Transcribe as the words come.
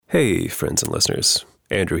Hey, friends and listeners.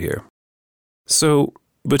 Andrew here. So,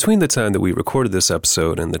 between the time that we recorded this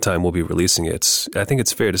episode and the time we'll be releasing it, I think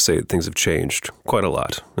it's fair to say that things have changed quite a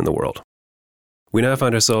lot in the world. We now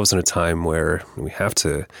find ourselves in a time where we have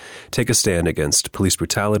to take a stand against police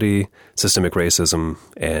brutality, systemic racism,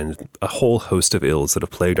 and a whole host of ills that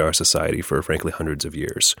have plagued our society for, frankly, hundreds of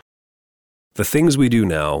years. The things we do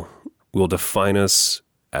now will define us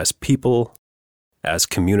as people, as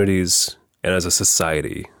communities, and as a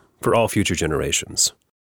society for all future generations.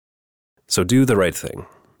 So do the right thing.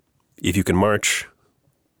 If you can march,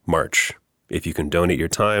 march. If you can donate your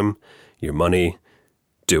time, your money,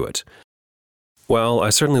 do it. Well,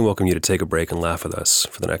 I certainly welcome you to take a break and laugh with us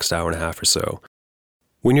for the next hour and a half or so.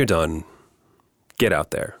 When you're done, get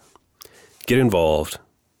out there. Get involved.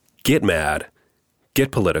 Get mad.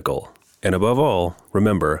 Get political. And above all,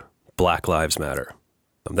 remember, Black Lives Matter.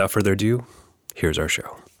 Without further ado, here's our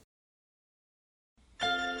show.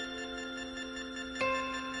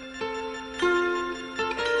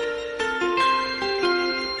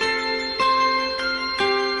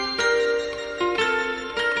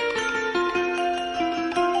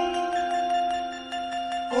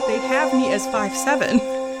 Me as 5'7",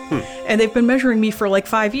 and they've been measuring me for like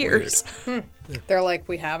 5 years. They're like,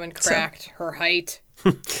 we haven't cracked her height.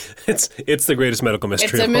 It's the greatest medical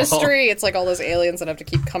mystery. It's a mystery. It's like all those aliens that have to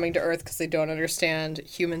keep coming to Earth because they don't understand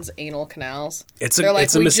humans' anal canals. They're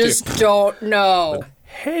like, we just don't know.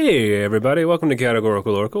 Hey, everybody. Welcome to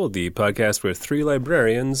Categorical Oracle, the podcast where three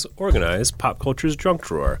librarians organize pop culture's junk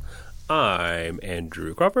drawer. I'm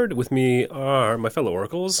Andrew Crawford. With me are my fellow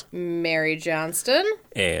oracles, Mary Johnston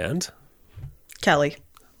and Kelly.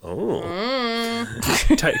 Oh.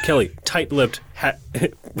 Kelly, tight-lipped,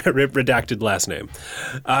 redacted last name.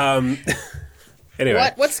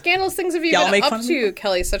 Anyway. What scandalous things have you been up to,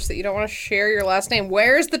 Kelly, such that you don't want to share your last name?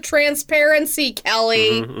 Where's the transparency,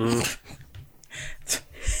 Kelly?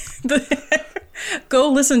 Go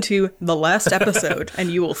listen to the last episode,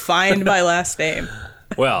 and you will find my last name.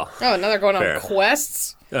 Well. Oh, now they're going on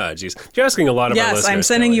quests? Oh, jeez. You're asking a lot of our listeners. Yes, I'm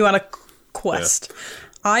sending Kelly. you on a quest. Yeah.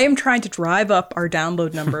 I am trying to drive up our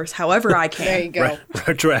download numbers however I can. There you go.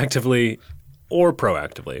 Retroactively or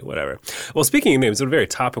proactively, whatever. Well, speaking of names, it's a very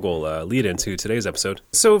topical lead into today's episode.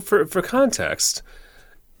 So for context,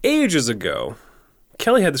 ages ago,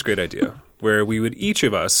 Kelly had this great idea where each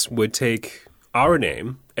of us would take our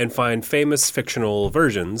name and find famous fictional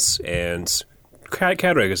versions and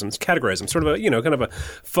categorize them, sort of a, kind of a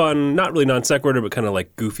fun, not really non sequitur, but kind of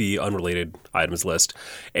like goofy, unrelated items list.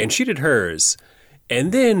 And she did hers.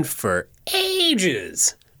 And then for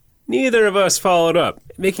ages, neither of us followed up,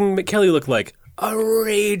 making Kelly look like a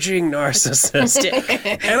raging narcissist.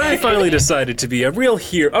 And I finally decided to be a real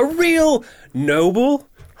hero, a real noble,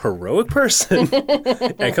 heroic person,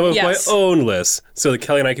 and come up with my own list so that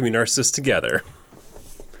Kelly and I can be narcissists together,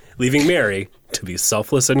 leaving Mary to be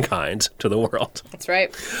selfless and kind to the world. That's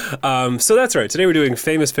right. So that's right. Today we're doing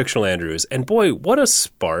famous fictional Andrews. And boy, what a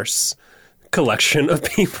sparse collection of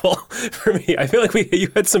people for me. I feel like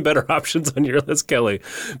you had some better options on your list, Kelly.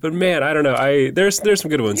 But man, I don't know. There's some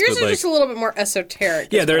good ones. Yours but are just a little bit more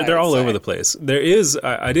esoteric. Yeah, they're all over the place. There is,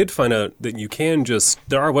 I did find out that you can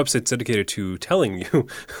there are websites dedicated to telling you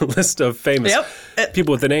a list of famous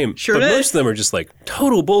people with the name. Sure but is. most of them are just like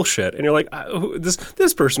total bullshit. And you're like,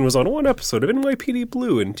 this person was on one episode of NYPD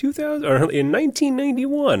Blue in 2000 or in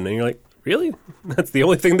 1991. And you're like, really? That's the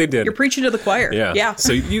only thing they did. You're preaching to the choir. Yeah.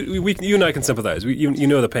 So you and I can sympathize. You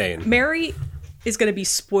know the pain. Mary is going to be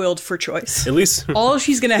spoiled for choice. At least all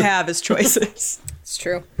she's going to have is choices. It's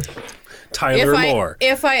true. Tyler Moore.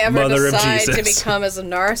 If I ever Mother decide to become as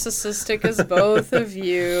narcissistic as both of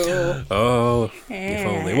you. Oh, if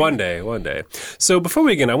only. One day. So before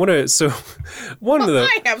we begin, I want to,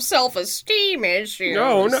 I have self-esteem issues.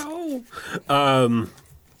 No.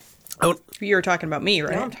 You were talking about me,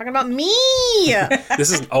 right? No, I'm talking about me.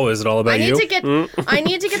 Is it all about you? I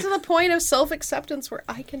need to get to the point of self-acceptance where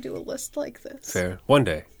I can do a list like this. Fair. One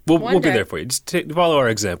day. We'll be there for you. Just follow our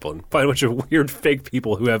example and find a bunch of weird fake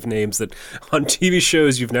people who have names that on TV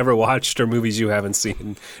shows you've never watched or movies you haven't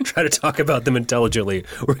seen. Try to talk about them intelligently.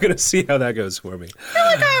 We're going to see how that goes for me. I feel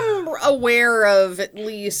like I'm aware of at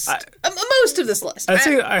least most of this list. I'd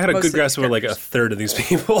say I had a good grasp of like a third of these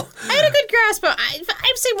people. I had a good grasp, but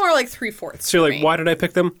I'd say more like 3/4. So you're like, why did I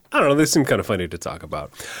pick them? I don't know. They seem kind of funny to talk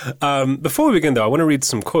about. Before we begin, though, I want to read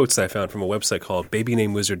some quotes I found from a website called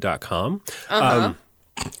babynamewizard.com.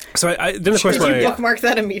 So I then of course Did you bookmark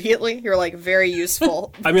that immediately? You're like, very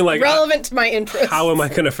useful. I mean, like relevant to my interests. How am I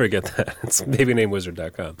going to forget that? It's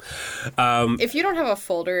babynamewizard.com. If you don't have a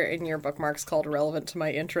folder in your bookmarks called relevant to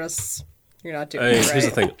my interests, you're not doing it right. Here's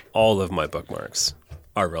the thing: all of my bookmarks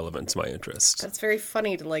are relevant to my interest. That's very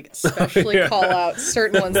funny to like especially call out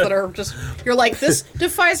certain ones that are just, you're like, this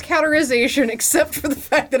defies categorization except for the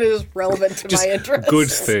fact that it is relevant to my interest. Good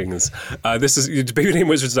things. This is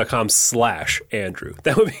babynamewizards.com/Andrew.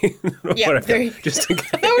 That would be just in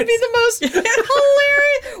case. That would be the most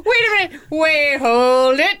hilarious. Wait a minute. Wait,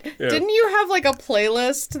 hold it. Yeah. Didn't you have like a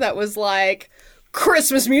playlist that was like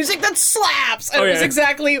Christmas music that slaps, and it was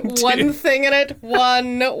exactly one thing in it,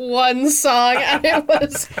 one song, and it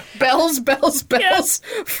was Bells, Bells, Bells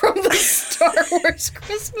from the Star Wars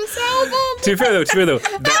Christmas album. To be fair though,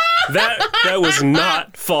 that was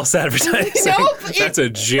not false advertising. Nope. That's a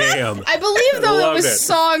jam. I believe though it was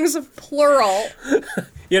songs plural.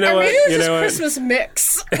 You know what? Maybe it was just Christmas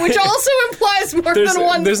mix, which also implies more than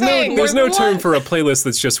one thing. There's no term for a playlist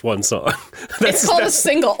that's just one song. It's called a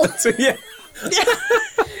single. Yeah.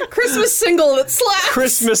 Christmas single that slaps.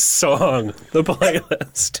 Christmas song, the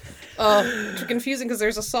playlist. It's confusing because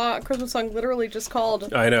there's a Christmas song literally just called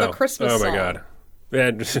the Christmas song. Oh my god.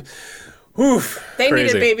 Man. Oof, they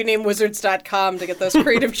crazy. needed babynamewizards.com to get those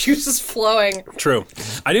creative juices flowing. True.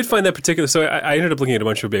 I did find that particular... So I ended up looking at a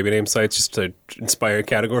bunch of baby name sites just to inspire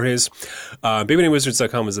categories.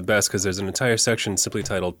 Babynamewizards.com was the best because there's an entire section simply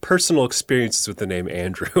titled Personal Experiences with the Name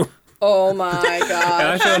Andrew. Oh my god. And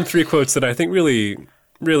I found 3 quotes that I think really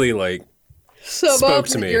like spoke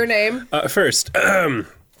to me. Your name? First,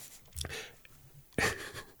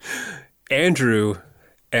 Andrew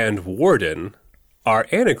and Warden are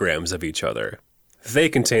anagrams of each other. They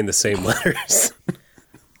contain the same letters.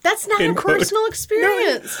 That's not a personal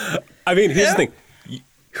experience. No. I mean, here's the thing.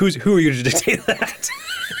 Who are you to dictate that?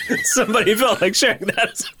 Somebody felt like sharing that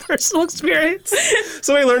as a personal experience.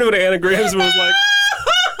 Somebody learned about anagrams and was like,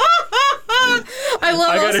 I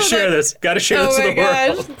gotta share this. Gotta share this to the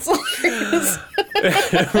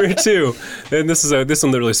world. Number 2, and this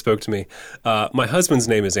one literally spoke to me. My husband's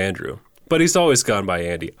name is Andrew, but he's always gone by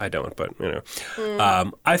Andy. I don't, but you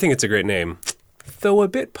know. I think it's a great name, though a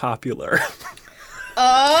bit popular.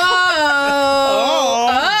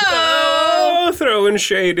 Throwing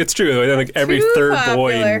shade. It's true. I think every third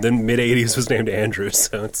boy in the mid-'80s was named Andrew,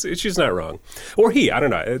 so she's not wrong. Or he. I don't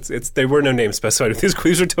know. There were no names specified with these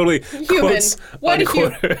clues. Are totally human. Quotes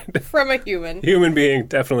From a human. Human being,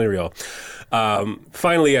 definitely real.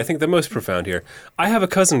 Finally, I think the most profound here. I have a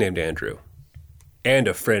cousin named Andrew, and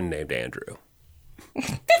a friend named Andrew.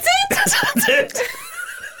 That's it.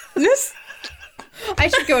 That's it. I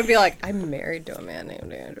should go and be like, I'm married to a man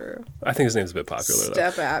named Andrew. I think his name's a bit popular, though.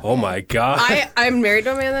 Step at me. Oh, my God. I'm married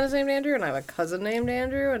to a man that is named Andrew, and I have a cousin named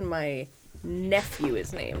Andrew, and my nephew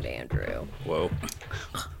is named Andrew. Whoa.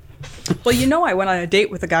 Well, you know, I went on a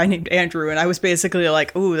date with a guy named Andrew, and I was basically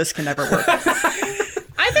like, ooh, this can never work.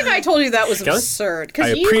 I think I told you that was absurd. I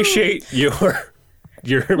appreciate your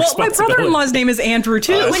responsibility. My brother-in-law's name is Andrew,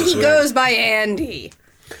 too. When he goes by Andy.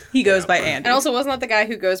 He goes by Andy. And also, wasn't that the guy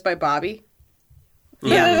who goes by Bobby?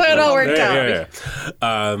 Yeah. It all worked out.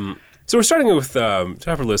 Yeah. So we're starting with, top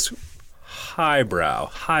of the list, highbrow,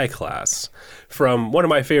 high class, from one of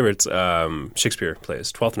my favorites, Shakespeare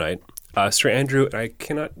plays, Twelfth Night. Sir Andrew, I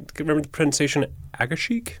cannot remember the pronunciation,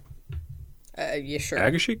 Agasheek? Yeah, sure.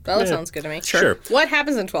 Agasheek? That sounds good to me. Sure. What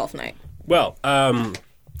happens in Twelfth Night? Well, Twelfth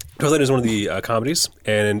Night is one of the comedies,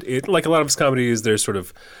 and like a lot of his comedies, there's sort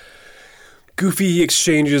of goofy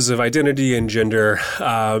exchanges of identity and gender.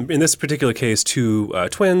 In this particular case, 2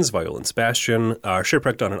 twins, Viola and Sebastian, are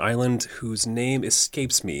shipwrecked on an island whose name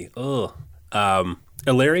escapes me.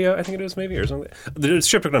 Ilaria, I think it is, maybe, or something. They're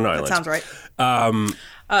shipwrecked on an island. That sounds right.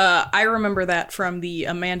 I remember that from the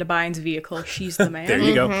Amanda Bynes vehicle, She's the Man. There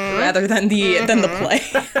you go. Rather than the play.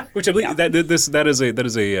 Which I believe that is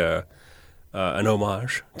an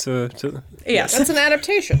homage to yes, that's an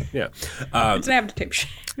adaptation. Yeah, it's an adaptation.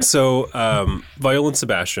 So Viola and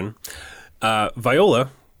Sebastian. Viola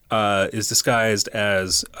is disguised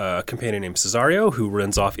as a companion named Cesario, who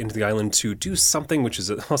runs off into the island to do something, which is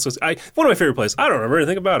also one of my favorite plays. I don't remember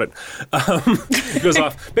anything about it. Goes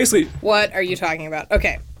off basically. What are you talking about?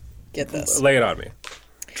 Okay, get this. Lay it on me.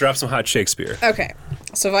 Drop some hot Shakespeare. Okay,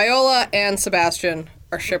 so Viola and Sebastian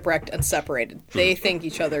are shipwrecked and separated. They think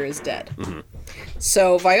each other is dead. Mm-hmm.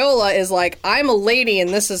 So Viola is like, I'm a lady and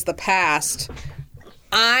this is the past.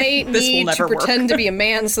 I need to pretend to be a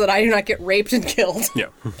man so that I do not get raped and killed. Yeah.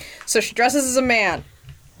 So she dresses as a man.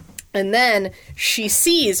 And then she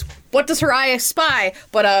sees, what does her eye spy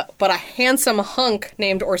but a handsome hunk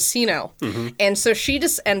named Orsino. Mm-hmm. And so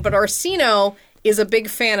but Orsino is a big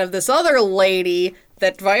fan of this other lady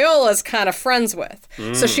that Viola's kind of friends with.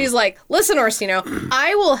 So she's like, listen, Orsino,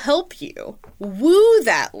 I will help you woo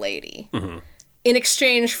that lady. Mm-hmm. in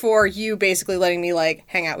exchange for you basically letting me, like,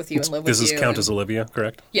 hang out with you and live with you. This is Countess Olivia,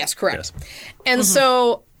 correct? Yes, correct. Yes. And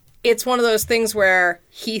so it's one of those things where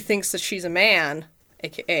he thinks that she's a man,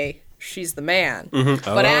 a.k.a. she's the man.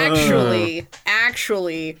 But actually,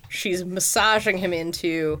 she's massaging him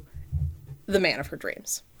into the man of her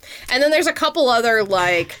dreams. And then there's a couple other,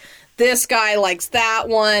 like, this guy likes that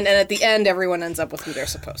one, and at the end, everyone ends up with who they're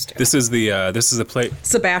supposed to. This is the play.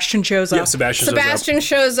 Sebastian shows up. Yeah, Sebastian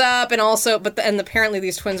shows up, and also, and apparently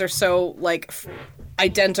these twins are so, like,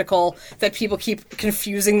 identical that people keep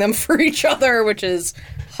confusing them for each other, which is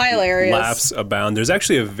hilarious. Laughs abound. There's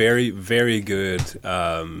actually a very, very good,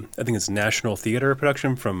 I think it's National Theatre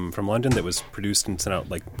production from London that was produced and sent out,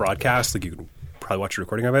 like, broadcast. Like, you can probably watch a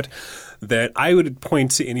recording of it, that I would point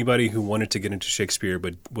to anybody who wanted to get into Shakespeare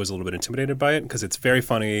but was a little bit intimidated by it, because it's very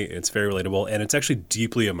funny, it's very relatable, and it's actually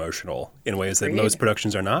deeply emotional in ways that most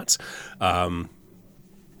productions are not.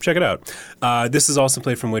 Check it out. This is also a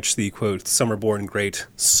play from which the, quote, "some are born great,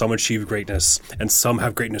 some achieve greatness, and some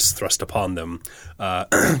have greatness thrust upon them,"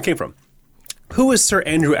 came from. Who is Sir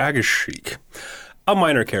Andrew Agasheik? A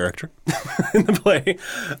minor character in the play.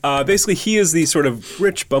 Basically, he is the sort of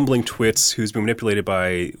rich, bumbling twit who's been manipulated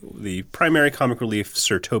by the primary comic relief,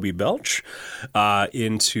 Sir Toby Belch,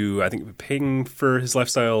 into, I think, paying for his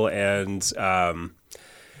lifestyle and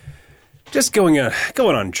just going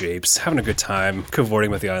on japes, having a good time,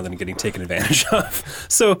 cavorting with the island and getting taken advantage of.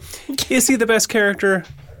 So, is he the best character?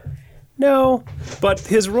 No, but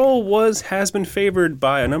his role has been favored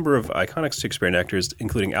by a number of iconic Shakespearean actors,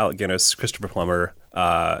 including Alec Guinness, Christopher Plummer,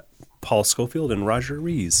 Paul Scofield, and Roger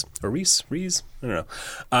Rees. Or Rees? I don't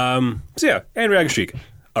know. So yeah, Andrew Agasheik,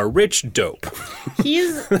 a rich dope.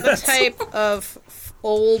 He's the type of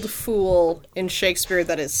old fool in Shakespeare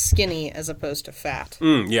that is skinny as opposed to fat.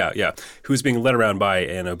 Yeah. Who's being led around by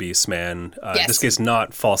an obese man. In this case,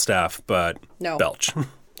 not Falstaff, but Belch.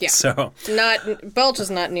 Yeah. So Belch is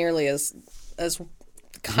not nearly as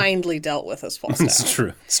kindly dealt with as Falstaff.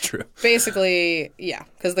 It's true. Basically, yeah,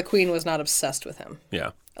 because the Queen was not obsessed with him.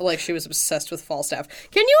 Yeah. Like, she was obsessed with Falstaff.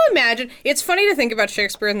 Can you imagine? It's funny to think about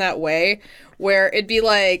Shakespeare in that way, where it'd be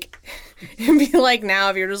like now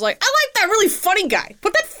if you're just like, I like that really funny guy.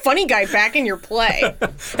 Put that funny guy back in your play.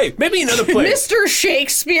 Hey, maybe another play. Mr.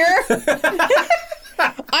 Shakespeare.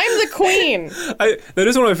 I'm the Queen. That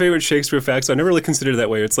is one of my favorite Shakespeare facts. I never really considered it that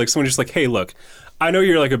way. It's like someone just like, hey, look, I know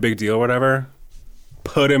you're like a big deal or whatever.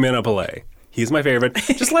 Put him in a play. He's my favorite.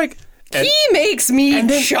 Just like... he makes me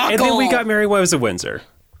chuckle. And then we got Merry Wives of Windsor.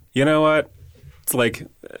 You know what? It's like,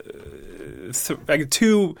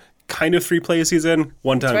 two kind of 3 plays he's in.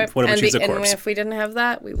 One time, right. one of which he's a corpse. And if we didn't have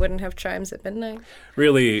that, we wouldn't have Chimes at Midnight.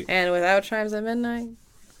 Really. And without Chimes at Midnight.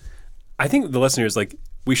 I think the lesson here is like,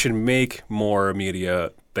 we should make more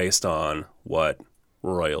media based on what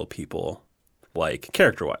royal people like,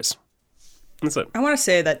 character-wise. That's it. I want to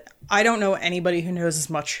say that I don't know anybody who knows as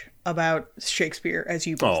much about Shakespeare as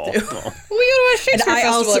you both do. We go to a Shakespeare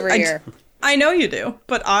festival every year. I know you do,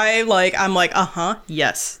 but I'm like,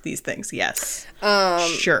 yes, these things, yes.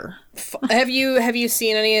 Sure. Have you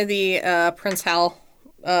seen any of the Prince Hal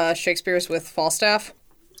Shakespeare's with Falstaff?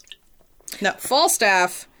 No.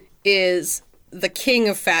 Falstaff is the king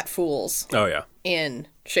of fat fools. Oh, yeah. In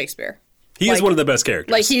Shakespeare. He is one of the best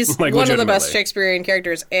characters. Like, he's one of the best Shakespearean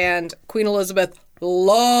characters, and Queen Elizabeth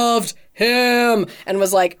loved him and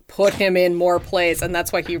was like, put him in more plays, and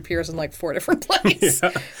that's why he appears in like 4 different plays.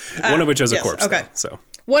 Yeah. One of which has a corpse. Okay. Though, so.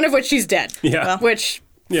 One of which she's dead. Yeah. Which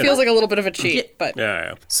feels like a little bit of a cheat, but...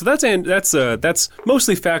 Yeah. So that's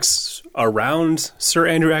mostly facts around Sir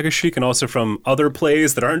Andrew Agasheik and also from other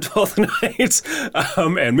plays that aren't Twelfth Night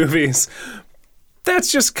and movies.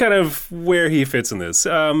 That's just kind of where he fits in this.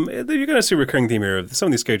 You're going to see a recurring theme here. Some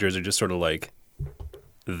of these characters are just sort of like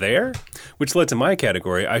there, which led to my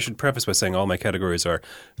category. I should preface by saying all my categories are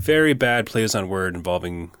very bad plays on word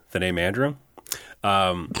involving the name Andrew.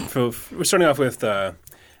 We're starting off with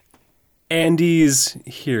Andy's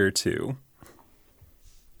here too.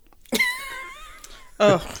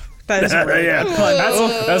 Oh, that is really yeah.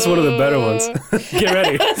 That's one of the better ones. Get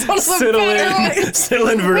ready. Settle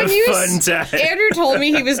in for a fun time. Andrew told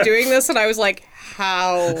me he was doing this, and I was like,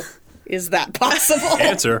 how is that possible?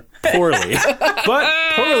 Answer, poorly.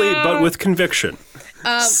 But with conviction.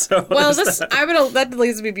 That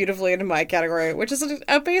leads me beautifully into my category, which is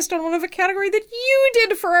based on one of a category that you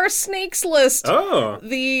did for our snakes list. Oh.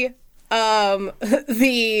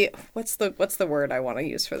 What's the word I want to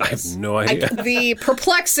use for this? I have no idea. The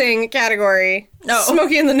perplexing category.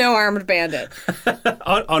 Smokey and the No Armed Bandit.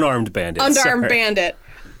 Unarmed bandit. Unarmed bandit.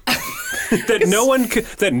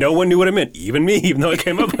 that no one knew what it meant, even me, even though I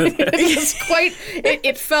came up with it.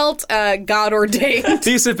 It felt God ordained.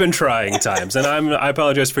 These have been trying times, and I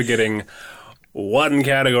apologize for getting one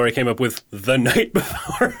category I came up with the night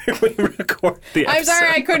before we record the episode. I'm sorry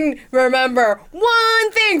I couldn't remember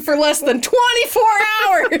one thing for less than 24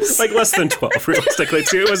 hours. Like less than 12, realistically,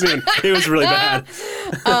 too. It was really bad.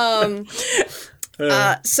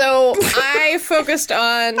 So I focused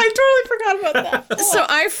on... I totally forgot about that. So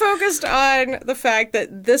I focused on the fact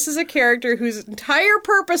that this is a character whose entire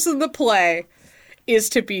purpose in the play is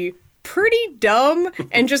to be pretty dumb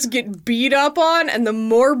and just get beat up on, and the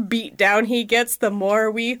more beat down he gets, the more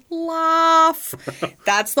we laugh.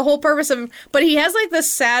 That's the whole purpose of him. But he has like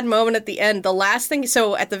this sad moment at the end. The last thing,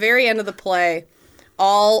 so at the very end of the play,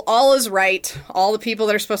 all is right. All the people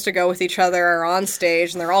that are supposed to go with each other are on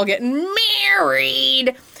stage, and they're all getting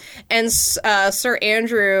married. And Sir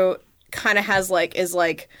Andrew kind of is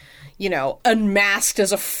unmasked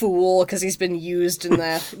as a fool because he's been used in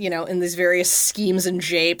in these various schemes and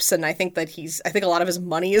japes, and I think a lot of his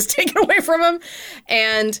money is taken away from him.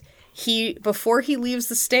 And before he leaves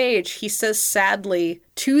the stage, he says sadly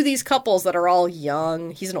to these couples that are all young,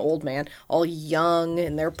 he's an old man, all young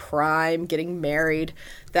in their prime, getting married,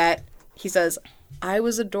 that he says, "I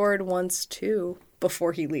was adored once too,"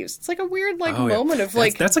 before he leaves. It's like a weird moment of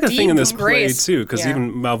that's like a thing in this grace. play too, because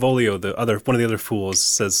even Malvolio, one of the other fools,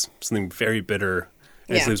 says something very bitter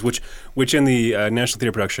as leaves, which in the National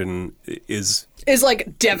Theatre production is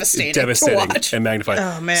like devastating to watch and magnified.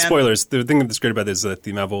 Oh man! Spoilers. The thing that's great about this is that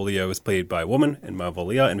the Malvolio is played by a woman in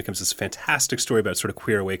Malvolia, and becomes this fantastic story about sort of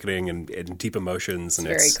queer awakening and deep emotions, and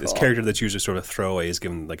it's this character that's usually sort of throwaway is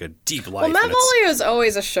given like a deep life. Well, Malvolio is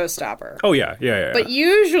always a showstopper. Oh yeah. But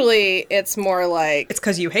usually it's more like it's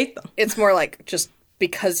because you hate them. It's more like just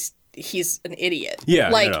because he's an idiot.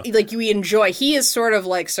 Yeah. Like we enjoy. He is sort of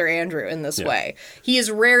like Sir Andrew in this way. He is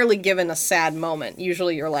rarely given a sad moment.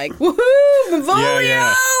 Usually you're like, woohoo,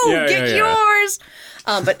 Malvolio, get yours.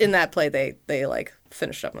 But in that play, they like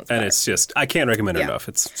finished up. And it's just, I can't recommend it enough.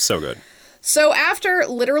 It's so good. So after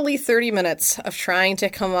literally 30 minutes of trying to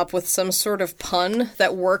come up with some sort of pun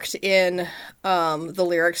that worked in the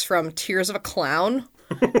lyrics from Tears of a Clown,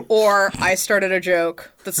 or I started a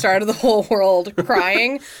joke that started the whole world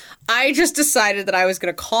crying, I just decided that I was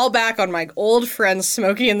going to call back on my old friend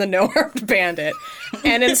Smokey and the No-Armed Bandit,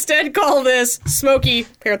 and instead call this Smokey,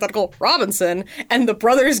 parenthetical, Robinson, and the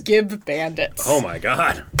Brothers Gibb Bandits. Oh my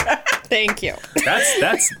God. Thank you.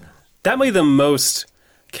 That might be the most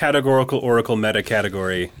categorical oracle meta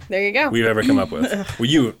category there you go we've ever come up with.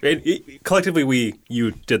 Collectively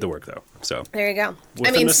you did the work though. So there you go. With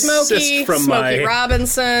I mean, Smokey my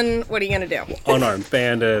Robinson. What are you gonna do? Unarmed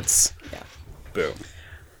bandits. Yeah. Boom.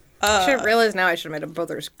 I should have realized now I should have made a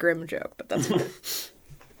Brothers Grimm joke, but that's fine.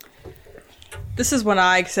 This is when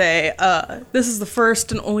I say, this is the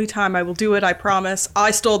first and only time I will do it, I promise.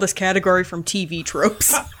 I stole this category from TV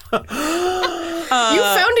tropes. You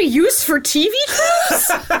found a use for TV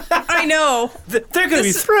tropes? I know. They're going to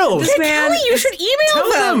be thrilled. Kelly, you should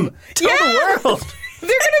email them. Tell the world. They're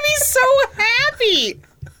going to be so happy.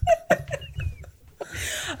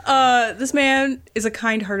 This man is a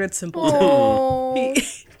kind-hearted simpleton. Oh.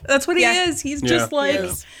 That's what he is. He's just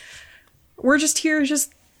we're just here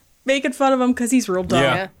just making fun of him because he's real dumb.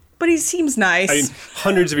 Yeah. But he seems nice. I mean,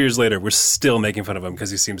 hundreds of years later, we're still making fun of him because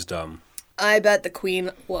he seems dumb. I bet the Queen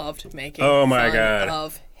loved making fun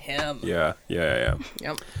of him. Yeah. Yep.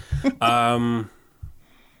 I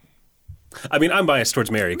mean, I'm biased towards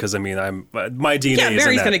Mary because, I mean, my DNA is in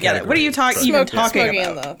Mary's that going to get it. What are you even talking Smokey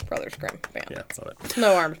about? and the Brothers Grimm Bandits. Yeah, love it.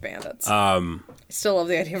 No-armed bandits. I still love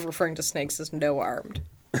the idea of referring to snakes as no-armed.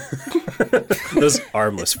 Those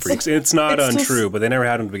armless freaks. It's not untrue, but they never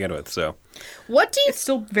had them to begin with, so. It's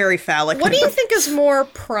still very phallic. What do you think is more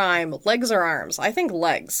prime, legs or arms? I think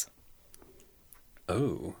legs.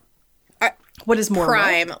 Oh. What is more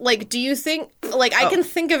prime? Like, do you think, I can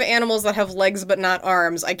think of animals that have legs but not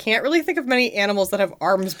arms. I can't really think of many animals that have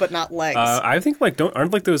arms but not legs. I think,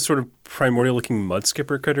 aren't those sort of primordial looking mud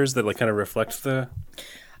skipper critters that, kind of reflect the...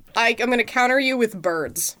 I'm going to counter you with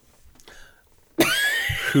birds.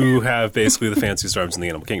 Who have basically the fanciest arms in the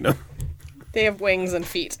animal kingdom. They have wings and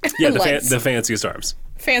feet. Yeah, legs. the fanciest arms.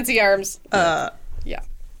 Fancy arms. Yeah.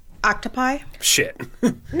 Octopi? Shit.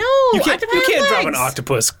 No, you can't drop an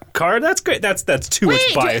octopus card. That's great. That's too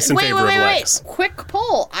much bias in favor of legs. Quick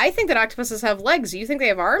poll. I think that octopuses have legs. Do you think they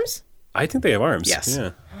have arms? I think they have arms. Yes.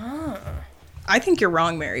 Yeah. I think you're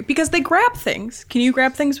wrong, Mary, because they grab things. Can you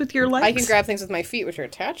grab things with your legs? I can grab things with my feet, which are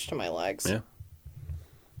attached to my legs. Yeah.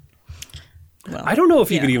 Well, I don't know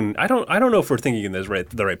if you could even. I don't know if we're thinking in the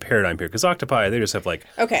right paradigm here, because octopi, they just have like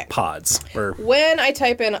pods. Or when I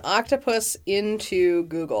type in octopus into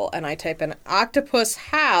Google and I type in octopus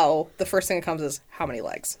how, the first thing that comes is how many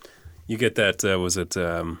legs. You get that? Was it?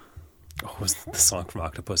 What was the song from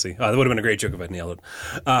Octopussy? Oh, that would have been a great joke if I nailed it.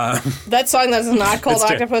 That song that is not called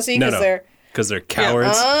Octopussy because they're cowards.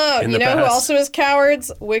 Oh, in you the know past. who also is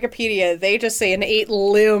cowards? Wikipedia. They just say an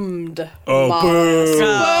 8-limbed mollusk.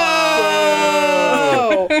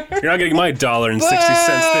 Boo! You're not getting my $1.60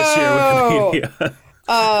 this year,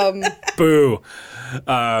 Wikipedia. Boo.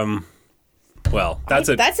 Well, that's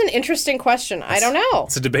an interesting question. I don't know.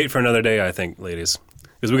 It's a debate for another day, I think, ladies.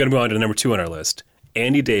 Because we got to move on to number 2 on our list.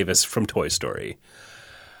 Andy Davis from Toy Story.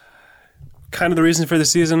 Kind of the reason for the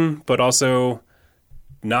season, but also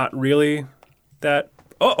not really that.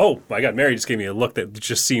 Oh my God, Mary just gave me a look that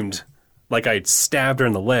just seemed like I stabbed her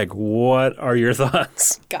in the leg. What are your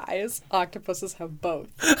thoughts? Guys, octopuses have both.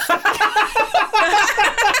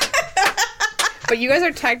 But you guys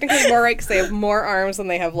are technically more right because they have more arms than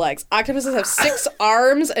they have legs. Octopuses have 6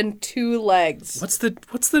 arms and 2 legs. What's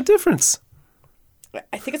the difference?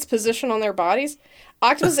 I think it's position on their bodies.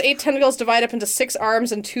 Octopus' 8 tentacles divide up into 6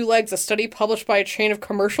 arms and 2 legs, a study published by a chain of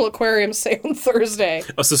commercial aquariums say on Thursday.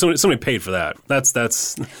 Oh, so somebody paid for that. That's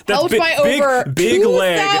Published by over big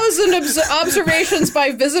 2,000 observations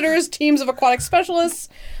by visitors, teams of aquatic specialists,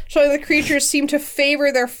 showing the creatures seem to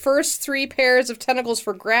favor their first 3 pairs of tentacles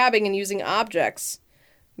for grabbing and using objects,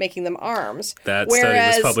 making them arms. That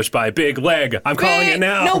study was published by Big Leg. I'm calling it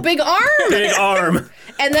now. No, Big Arm. Big Arm.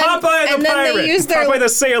 And then, Popeye the Pirate. They use their, Popeye the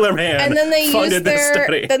Sailor Man. And then they funded this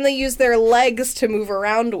study. Then they use their legs to move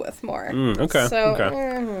around with more. Okay.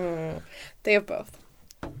 So they have both.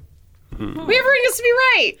 We have rings to be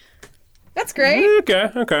right. That's great.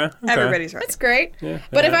 Okay. Everybody's right. That's great. Yeah,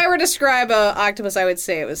 but if I were to describe an octopus, I would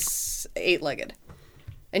say it was 8-legged,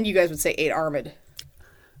 and you guys would say 8-armed.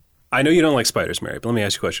 I know you don't like spiders, Mary, but let me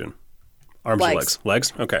ask you a question. Arms legs. or legs?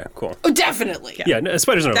 Legs? Okay, cool. Oh, definitely. Yeah, no,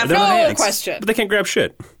 spiders are they're not no ants, question. but they can't grab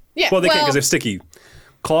shit. Yeah. Well, they can't because they have sticky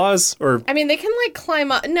claws, or... I mean, they can, like, climb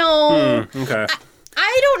up. No. Okay.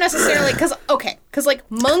 I don't necessarily... Because, like,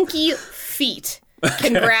 monkey feet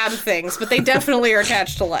can grab things, but they definitely are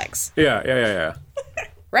attached to legs. Yeah.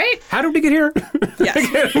 Right? How did we get here? Yes.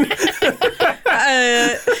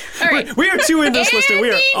 All right. We are 2 in this list, and we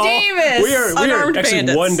are actually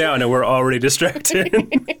bandits. 1 down, and we're already distracted.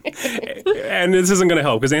 And this isn't going to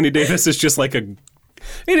help because Andy Davis is just like Andy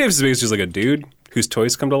Davis is just like a dude whose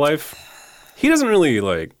toys come to life. He doesn't really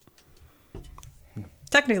like.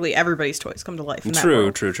 Technically, everybody's toys come to life. In that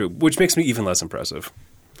True. world. Which makes me even less impressive.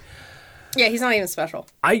 Yeah, he's not even special.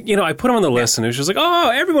 I put him on the list, and it was just like,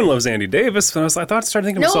 oh, everyone loves Andy Davis. And I started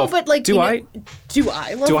thinking to myself, but like, do I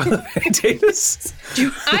love Andy Davis?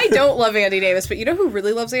 I don't love Andy Davis, but you know who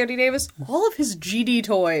really loves Andy Davis? All of his GD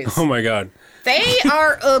toys. Oh my God. They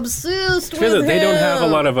are obsessed with him. They don't have a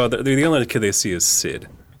lot of other. The only kid they see is Sid.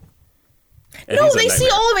 And no, they see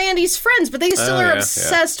all of Andy's friends, but they still are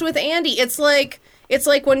obsessed with Andy. It's like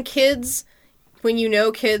when you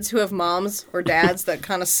know kids who have moms or dads that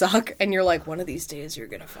kind of suck, and you're like, one of these days you're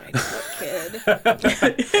going to find out, kid.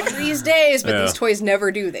 One of these days, but these toys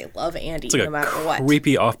never do. They love Andy it's like no matter what.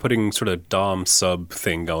 Creepy, off-putting sort of Dom sub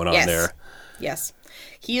thing going on there. Yes.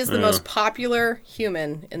 He is the most popular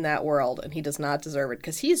human in that world, and he does not deserve it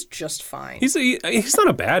because he's just fine. He's not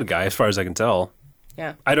a bad guy as far as I can tell.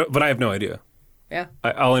 Yeah. But I have no idea. Yeah.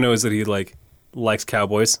 All I know is that he likes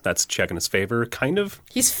cowboys. That's checking his favor, kind of.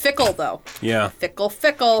 He's fickle though. Yeah.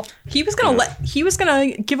 Fickle. He was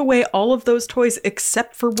gonna give away all of those toys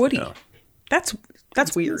except for Woody. No. That's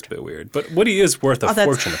weird. It's a bit weird. But Woody is worth a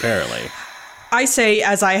fortune, apparently. I say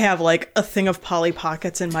as I have like a thing of Polly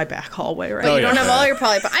Pockets in my back hallway right But now. you don't have all your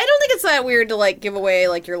Polly Pockets. I don't think it's that weird to like give away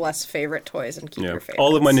like your less favorite toys and keep your favorites.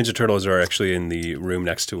 All of my Ninja Turtles are actually in the room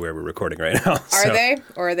next to where we're recording right now. Are they?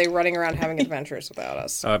 Or are they running around having adventures without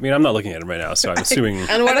us? I mean, I'm not looking at them right now, so I'm assuming...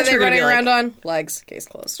 And what are they running around on? Legs. Case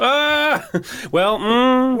closed. What are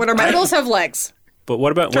my Turtles have legs. But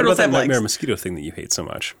what about that have nightmare legs. mosquito thing that you hate so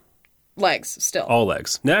much? Legs, still. All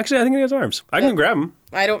legs. No, actually, I think he has arms. I can grab him.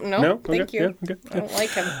 I don't know. No? Thank Okay. you. Yeah, okay. I don't like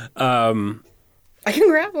him. I can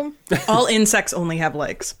grab him. All insects only have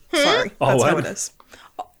legs. Sorry. That's how it is.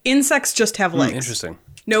 Insects just have legs. Interesting.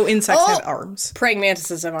 No insects have arms. Praying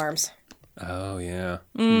mantises have arms. Oh, yeah.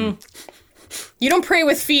 You don't pray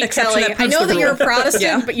with feet, Exception Kelly. that I proves know the that you're a rule. Protestant,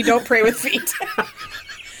 Yeah. but you don't pray with feet.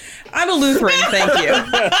 I'm a Lutheran, thank you.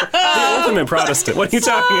 The ultimate Protestant. What are you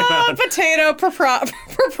talking about? Potato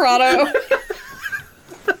Prato.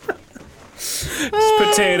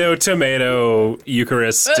 Potato, tomato,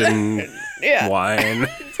 Eucharist, and Yeah. wine.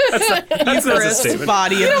 That's a Eucharist, statement.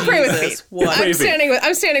 body of don't pray with Jesus. feet. What? Pray-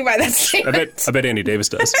 I'm standing by that statement. I bet Andy Davis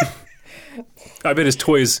does. I bet his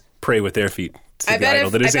toys pray with their feet. To I the bet idol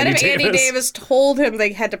if, that is I bet if Andy Andy Davis told him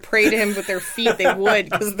they had to pray to him with their feet, they would,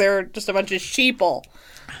 because they're just a bunch of sheeple.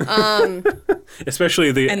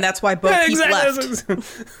 Especially the. And that's why Bo Peep left.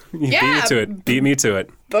 Yeah. Beat me to it.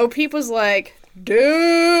 Bo Peep was like,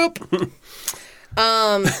 "Dope."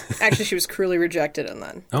 Actually, she was cruelly rejected, and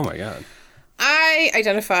then Oh my god. I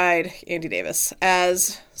identified Andy Davis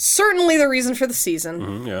as certainly the reason for the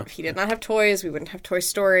season. Yeah. If he did not have toys, we wouldn't have Toy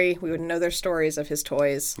Story. We wouldn't know their stories of his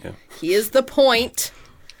toys. Yeah. He is the point.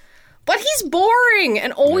 But he's boring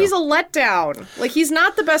and always a letdown. Like, he's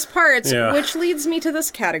not the best parts, Yeah. which leads me to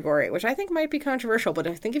this category, which I think might be controversial, but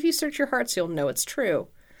I think if you search your hearts, you'll know it's true.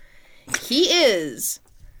 He is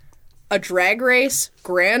a Drag Race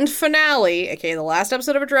grand finale, aka the last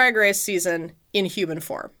episode of a Drag Race season, in human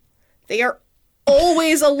form. They are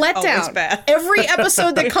always a letdown. Always bad. Every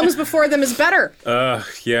episode that comes before them is better.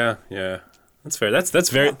 Yeah. That's fair. That's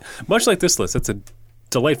very much like this list. That's a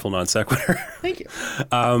delightful non sequitur. Thank you.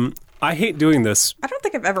 I hate doing this. I don't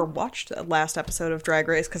think I've ever watched the last episode of Drag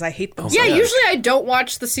Race because I hate them. Yeah, yeah. usually I don't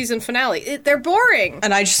watch the season finale. They're boring.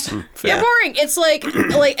 And I just They're boring. It's like,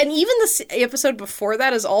 and even the episode before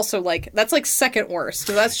that is also like, that's like second worst.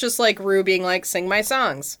 So that's just like Rue being like, sing my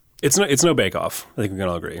songs. It's no Bake Off. I think we can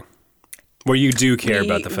all agree. Where you do care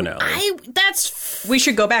about the finale. That's we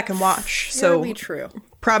should go back and watch. So fairly true.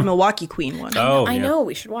 Proud Milwaukee Queen one. Oh, I yeah. know,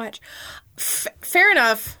 we should watch. Fair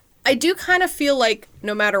enough. I do kind of feel like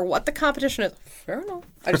no matter what the competition is, fair enough.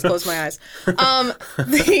 I just closed my eyes.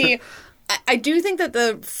 I do think that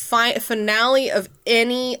the finale of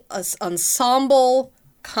any ensemble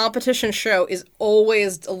competition show is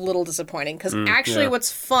always a little disappointing because actually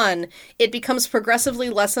what's fun, it becomes progressively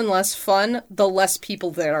less and less fun the less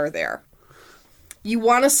people that are there. You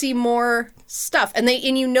want to see more stuff, and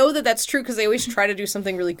you know that that's true because they always try to do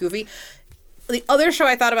something really goofy. The other show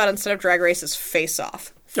I thought about instead of Drag Race is Face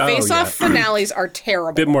Off. Face Off finales are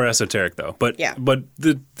terrible. Bit more esoteric though, but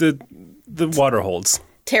the water holds.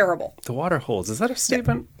 Terrible. The water holds. Is that a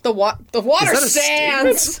statement? The water Is that a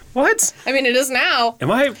stands. statement? What? I mean, it is now.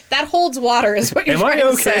 Am I? That holds water, is what you're Am I trying to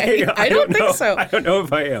okay? say. I don't think know. so. I don't know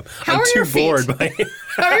if I am. How I'm are too your feet? bored by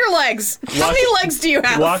How are your legs? How many legs do you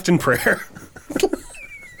have? locked in prayer.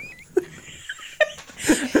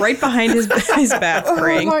 Right behind his back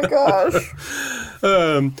praying. Oh my gosh.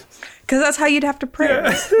 Because that's how you'd have to pray.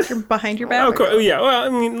 Right? You're behind your back. Oh, cool. Yeah. Well, I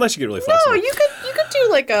mean, unless you get really No, flexible. you could do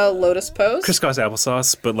like a lotus pose. Crisscross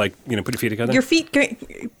applesauce, but like put your feet together. Your feet.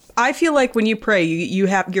 I feel like when you pray, you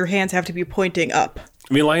have your hands have to be pointing up.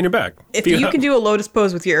 I mean, lie on your back. If Feet you up. can do a lotus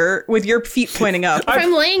pose with your feet pointing up, If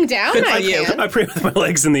I'm laying down, I you. can. I pray with my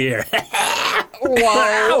legs in the air.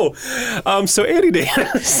 Wow. Ow! So Andy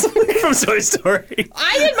Davis from Toy Story.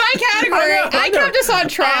 I did my category. I kept us on I'm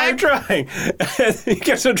track. trying. He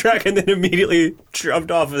kept on track and then immediately jumped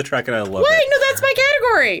off of the track, and I love Wait, it. no, that's my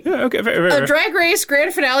category. Yeah, okay, fair. A Drag Race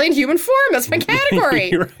grand finale in human form. That's my category.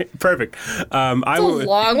 You're right. Perfect. I It's a would.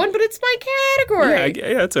 long one, but it's my category.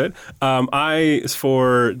 Yeah, that's it.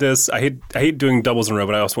 For this, I hate doing doubles in a row,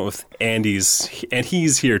 but I also went with Andy's, and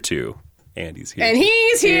he's here too. Andy's here. And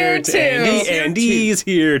he's here too. Andy's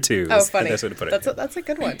here too. Oh, funny. That's what to put it. That's a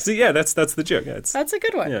good one. So yeah, that's the joke. Yeah, That's a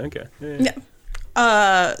good one. yeah, okay.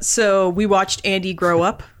 Yeah. So we watched Andy grow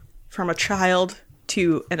up from a child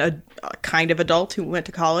to a kind of adult who went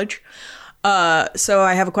to college. So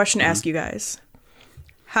I have a question to ask you guys.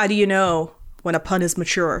 How do you know when a pun is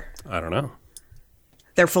mature? I don't know.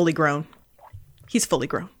 They're fully grown. He's fully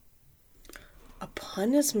grown. A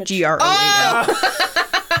pun is mature. GROAL.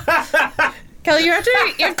 Kelly, you have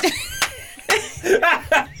to.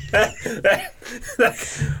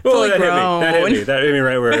 Oh, that grown. hit me. That hit me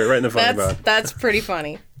right in the funny bone. That's pretty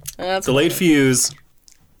funny. That's Delayed fuse,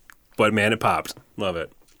 but man, it popped. Love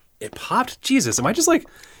it. It popped? Jesus, am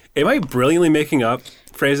I brilliantly making up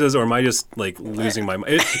phrases, or am I just like losing my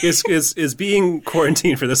mind? Is being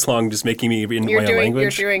quarantined for this long just making me in my own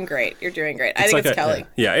language? You're doing great. You're doing great. I think it's Kelly.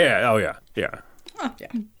 Yeah. Oh yeah. Yeah.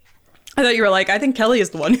 I thought you were like, I think Kelly is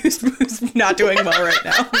the one who's not doing well right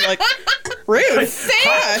now. I'm like, rude.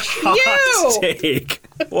 Thank you. Hot take.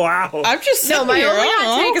 Wow. I'm just No, my sitting only here.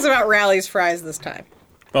 hot take is about Rally's fries this time.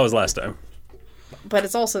 What was last time? But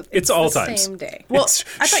it's also all the times. same day. Well, It's-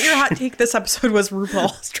 I thought your hot take this episode was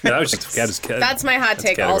RuPaul's No, Drag that was Race. just That's my hot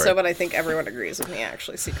take category. also, but I think everyone agrees with me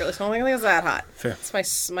actually secretly. So I don't think it's that hot. Fair.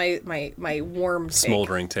 It's my warm take.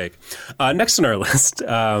 smoldering take. Next on our list,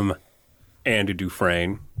 Andy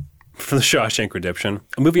Dufresne from The Shawshank Redemption,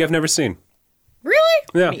 a movie I've never seen. Really?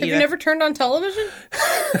 Yeah. Have you never turned on television?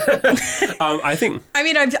 I think. I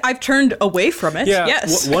mean, I've turned away from it. Yeah.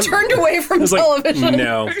 Yes. Turned away from television.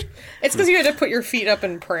 No. It's because you had to put your feet up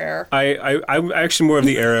in prayer. I'm actually more of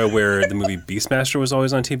the era where the movie Beastmaster was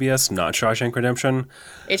always on TBS, not Shawshank Redemption.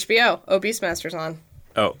 HBO. Oh, Beastmaster's on.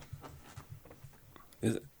 Oh.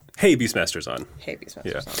 Is it? Hey, Beastmaster's on. Hey,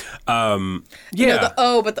 Beastmaster's Yeah. on. Yeah. No, the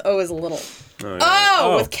O, but the O is a little.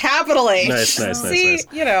 Oh, with capital H. Nice. See,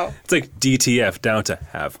 you know. It's like DTF, down to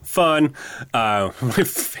have fun. My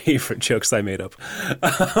favorite jokes I made up.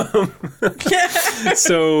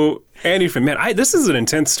 So, Andy from this is an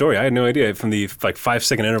intense story. I had no idea from the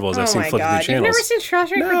 5-second intervals I've seen flipping through channels. You've never seen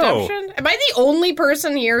Shawshank Redemption? Am I the only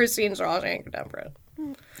person here who's seen Shawshank Redemption?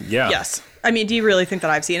 Yeah. Yes. I mean, do you really think that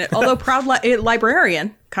I've seen it? Although proud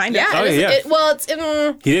librarian, kind of. Yeah. Yeah.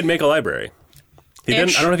 He did make a library. He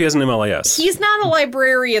didn't. I don't know if he has an MLIS. He's not a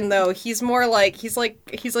librarian though. He's more like he's like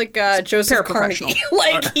Joseph Carnegie.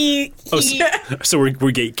 So we're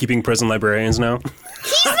gatekeeping prison librarians now.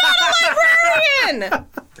 He's not a librarian.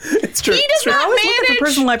 It's true. He does not manage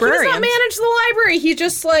prison He does librarians. not manage the library. He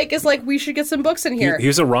just is like we should get some books in here. He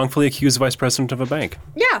was a wrongfully accused vice president of a bank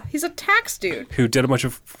Yeah, he's a tax dude. who did a bunch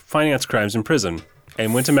of finance crimes in prison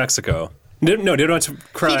and went to Mexico. Did a bunch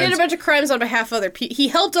of crimes. He did a bunch of crimes on behalf of other people. He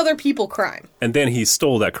helped other people crime. And then he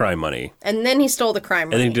stole that crime money. And then he stole the crime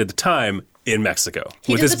money. And then he did the time in Mexico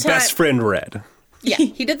with did his the time- best friend, Red. Yeah,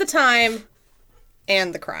 he did the time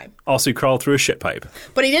and the crime. Also, he crawled through a shit pipe.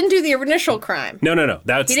 But he didn't do the initial crime. No.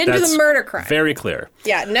 He didn't do the murder crime. Very clear.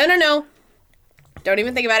 Yeah, no. Don't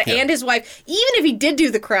even think about it. Yeah. And his wife, even if he did do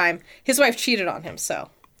the crime, his wife cheated on him, so.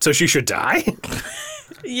 So she should die?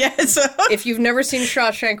 Yes. If you've never seen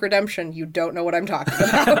Shawshank Redemption, you don't know what I'm talking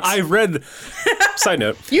about. I read... Side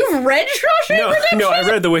note. You've read Shawshank Redemption? No, I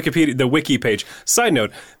read the wiki page. Side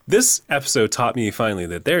note, this episode taught me finally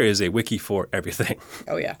that there is a wiki for everything.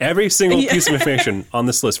 Oh, yeah. Every single piece of information on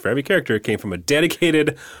this list for every character came from a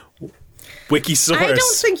dedicated wiki source. I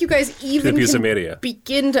don't think you guys even piece of can media.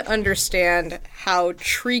 begin to understand how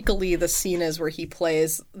treacly the scene is where he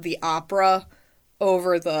plays the opera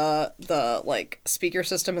over the speaker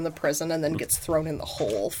system in the prison and then gets thrown in the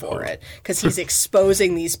hole for it because he's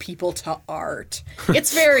exposing these people to art.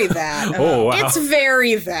 It's very that. Oh, wow. It's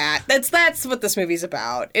very that. That's what this movie's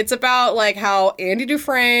about. It's about how Andy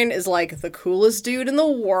Dufresne is the coolest dude in the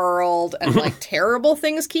world and terrible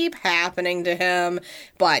things keep happening to him,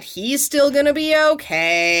 but he's still gonna be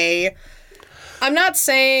okay. I'm not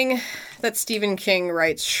saying that Stephen King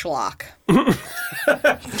writes schlock.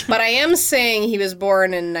 But I am saying he was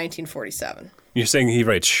born in 1947. You're saying he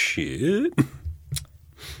writes shit?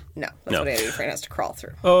 No, that's what Andy Dufresne has to crawl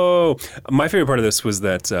through. Oh, my favorite part of this was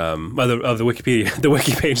that of the Wikipedia, the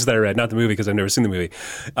wiki page that I read, not the movie because I've never seen the movie,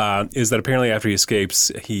 is that apparently after he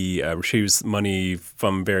escapes, he retrieves money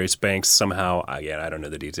from various banks somehow. Again, I don't know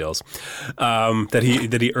the details. That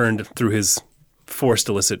he earned through his forced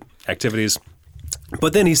illicit activities,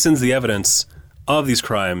 but then he sends the evidence of these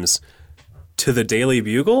crimes to the Daily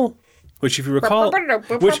Bugle, which, if you recall,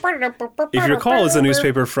 is a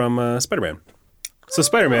newspaper from Spider-Man. So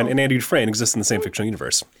Spider-Man and Andy Dufresne exist in the same fictional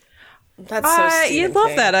universe. That's so you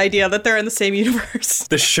love that idea that they're in the same universe.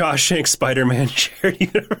 The Shawshank Spider-Man shared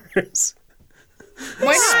universe.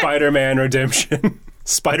 Why not? Spider-Man Redemption.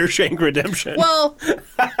 Spider-Shank Redemption. Well,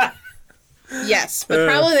 yes, but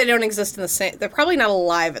probably they don't exist in the same... They're probably not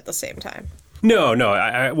alive at the same time. No.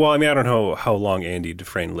 I don't know how long Andy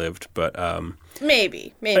Dufresne lived, but...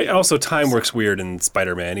 Maybe. Also, time works weird in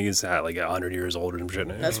Spider-Man. He's 100 years older and shit.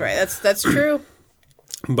 That's right. That's true.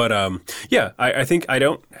 But, I think I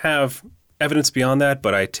don't have evidence beyond that,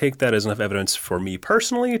 but I take that as enough evidence for me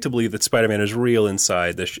personally to believe that Spider-Man is real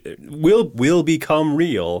inside. Will become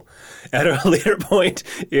real at a later point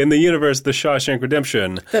in the universe of the Shawshank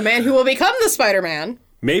Redemption. The man who will become the Spider-Man.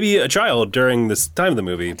 Maybe a child during this time of the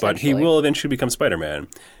movie, but he will eventually become Spider-Man.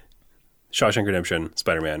 Shawshank Redemption,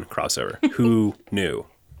 Spider-Man crossover. Who knew?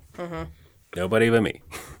 Mm-hmm. Nobody but me.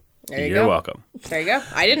 You're welcome. There you go.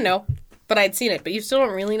 I didn't know, but I'd seen it. But you still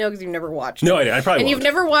don't really know because you've never watched it. No, I probably won't. You've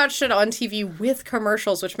never watched it on TV with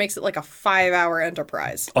commercials, which makes it like a 5-hour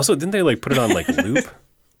enterprise. Also, didn't they put it on loop?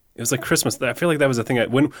 It was Christmas. I feel like that was a thing.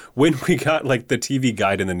 When we got the TV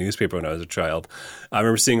guide in the newspaper when I was a child, I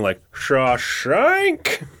remember seeing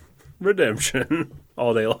Shawshank Redemption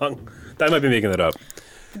all day long. I might be making that up.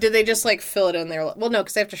 Did they just fill it in there? Well, no,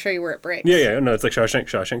 because they have to show you where it breaks. Yeah. No, it's Shawshank.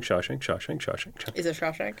 Is it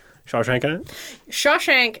Shawshank? Shawshank in it?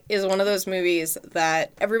 Shawshank is one of those movies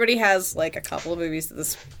that everybody has a couple of movies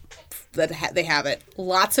that they have it.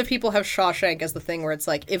 Lots of people have Shawshank as the thing where it's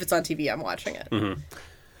if it's on TV, I'm watching it. Mm-hmm.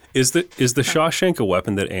 Is the Shawshank a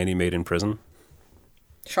weapon that Andy made in prison?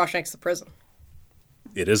 Shawshank's the prison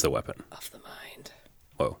It is the weapon. of the mind.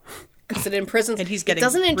 Whoa. Because it imprisons. And he's it getting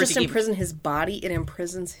doesn't just redeemed. imprison his body. It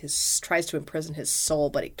tries to imprison his soul,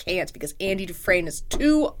 but it can't because Andy Dufresne is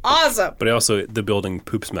too awesome. But also, the building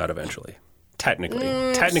poops him out eventually. Technically.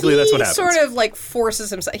 Technically, that's what happens. He sort of like forces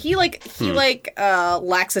himself. He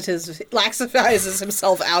laxatizes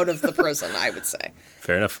himself out of the prison, I would say.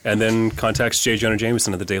 Fair enough. And then contacts J. Jonah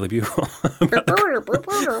Jameson at the Daily Bugle.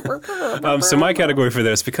 So my category for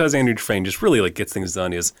this, because Andrew Dufresne just really like gets things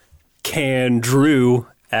done, is can Drew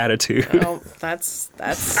attitude. Oh, that's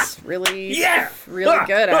really really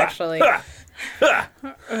good actually. Tell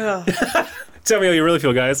me how you really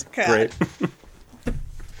feel, guys. God. Great.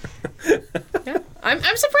 Yeah. I'm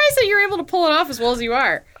surprised that you're able to pull it off as well as you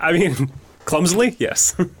are. I mean, clumsily,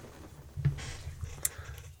 yes.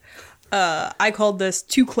 I called this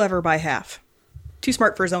too clever by half. Too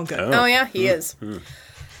smart for his own good. Oh yeah, he is.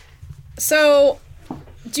 So,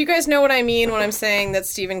 do you guys know what I mean when I'm saying that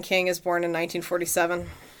Stephen King is born in 1947?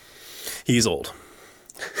 He's old.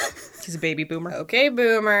 He's a baby boomer. Okay,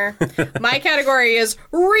 boomer. My category is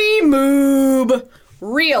remoob.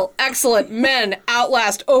 Real, excellent men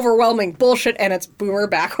outlast overwhelming bullshit, and it's boomer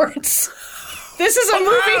backwards. This is a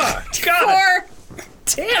movie God.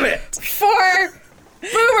 Damn it! for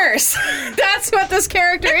boomers. That's what this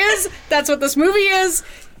character is. That's what this movie is.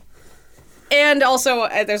 And also,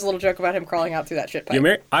 there's a little joke about him crawling out through that shit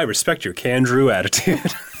pipe. I respect your can Drew attitude.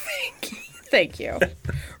 Thank you.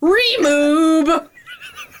 Remoob.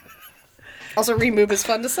 Also, remoob is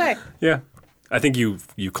fun to say. Yeah. I think you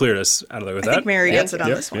cleared us out of there with that. I think Mary gets it on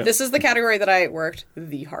Yep, this one. yep. This is the category that I worked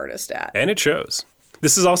the hardest at. And it shows.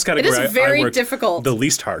 This is also category It is very I worked difficult. the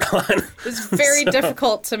least hard on. It's very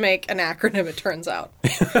difficult to make an acronym, it turns out.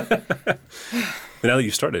 But now that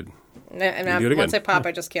you've started, And do it again. once I pop,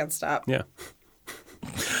 I just can't stop. yeah.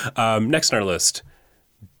 Next on our list,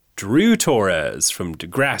 Drew Torres from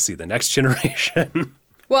Degrassi, The Next Generation.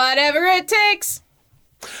 Whatever it takes.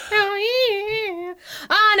 Oh, yeah.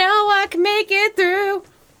 I know I can make it through.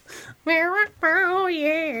 Oh,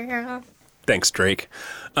 yeah. Thanks, Drake.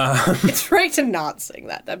 It's right to not sing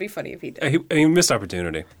that. That'd be funny if he did. He missed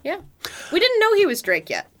opportunity. Yeah. We didn't know he was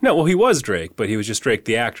Drake yet. No, well, he was Drake, but he was just Drake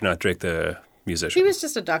the actor, not Drake the musician. He was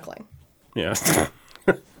just a duckling. Yeah.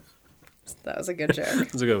 That was a good joke.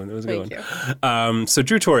 It was a good one. It was a good Thank one. you. So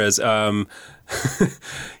Drew Torres,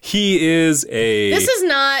 he is a... This is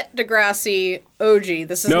not Degrassi OG.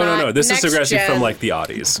 This is No. This is Next Degrassi Gen. from, like, the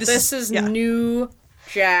Oddies. This is yeah. new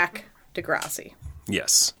Jack Degrassi.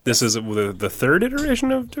 Yes. This is the third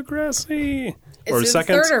iteration of Degrassi? Or Is it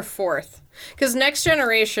second? third or fourth? Because Next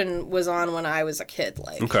Generation was on when I was a kid,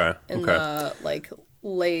 like Okay, in okay. the like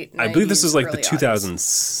late. 90s, I believe this is like the early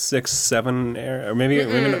aughts. 2006-7 era, or maybe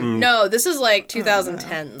not. No, this is like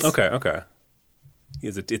 2010s. Okay.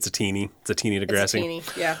 It's a teeny. It's a teeny It's a Degrassi. teeny,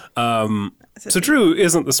 yeah. So Drew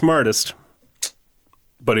isn't the smartest,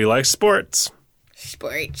 but he likes sports,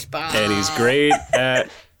 Sports ball. and he's great at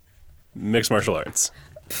mixed martial arts.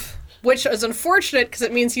 Which is unfortunate because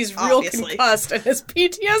it means he's real Obviously. concussed and has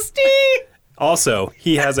PTSD. Also,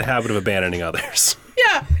 he has a habit of abandoning others.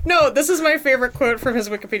 Yeah, no, this is my favorite quote from his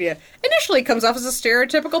Wikipedia. Initially, he comes off as a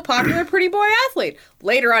stereotypical popular pretty boy athlete.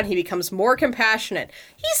 Later on, he becomes more compassionate.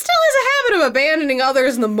 He still has a habit of abandoning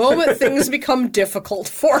others in the moment things become difficult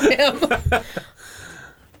for him.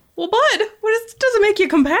 Well, bud, does it make you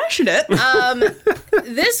compassionate?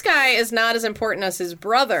 This guy is not as important as his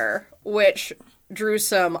brother, which drew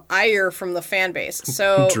some ire from the fan base.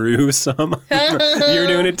 So Drew some. You're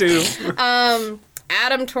doing it too.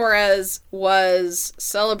 Adam Torres was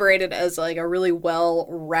celebrated as like a really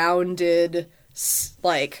well-rounded,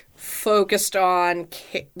 like focused on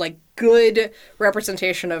like good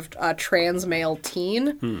representation of a trans male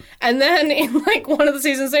teen. And then in like one of the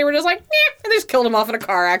seasons they were just like, "Meh," and they just killed him off in a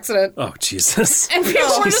car accident. Oh, Jesus. And people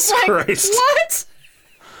were Jesus just like, Christ.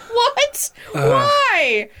 What?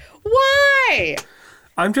 Why? Why?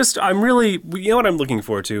 I'm really, you know what I'm looking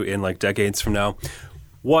forward to in like decades from now?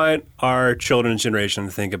 What our children's generation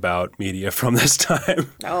think about media from this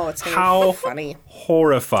time? Oh, it's gonna How be funny.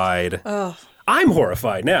 horrified. I'm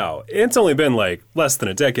horrified now. It's only been like less than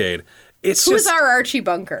a decade. It's Who's just our Archie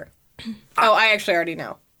Bunker? Oh, I actually already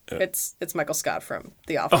know. It's Michael Scott from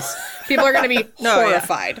The Office. People are going to be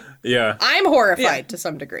horrified. yeah. I'm horrified to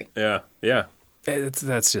some degree. Yeah.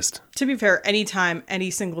 That's just To be fair, anytime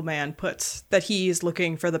any single man puts that he's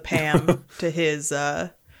looking for the Pam to his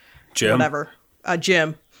Jim. whatever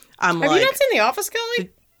Jim, I'm Have like, you not seen The Office, Kelly?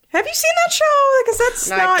 have you seen that show? Because that's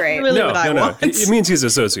Not not great. really No. what I want. It means he's a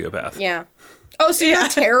sociopath. Yeah. Oh, so you're a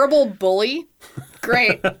terrible bully?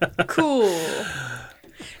 Great. Cool.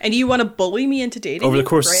 And you want to bully me into dating Over the you?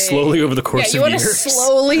 course, Great. slowly over the course you of want to years.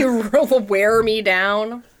 slowly wear me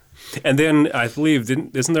down? And then I believe,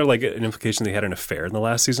 isn't there like an implication they had an affair in the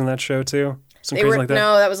last season of that show too? Something crazy like that?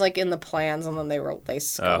 No, that was like in the plans, and then they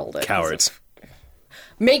scuttled it. Cowards.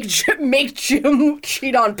 Make Jim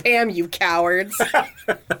cheat on Pam, you cowards.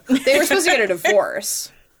 They were supposed to get a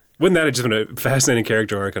divorce. Wouldn't that have just been a fascinating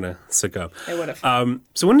character arc on a sitcom? It would have.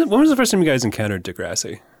 So when was the first time you guys encountered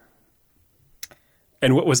Degrassi?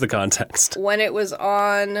 And what was the context? When it was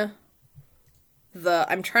on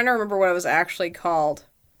I'm trying to remember what it was actually called.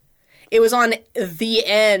 It was on The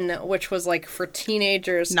N, which was like for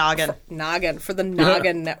teenagers. Noggin. For the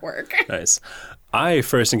Noggin Network. Nice. I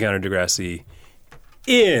first encountered Degrassi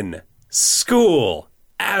in school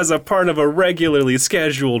as a part of a regularly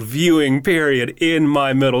scheduled viewing period in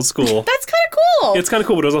my middle school. That's kind of cool. It's kind of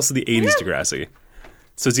cool, but it was also the 80s Degrassi.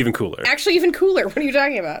 So it's even cooler. Actually even cooler. What are you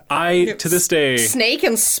talking about? To this day... Snake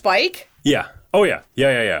and Spike? Yeah. Oh, yeah.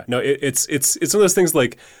 Yeah. No, it's one of those things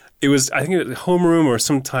like... It was, I think, it was homeroom or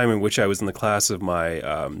some time in which I was in the class of my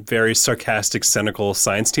very sarcastic, cynical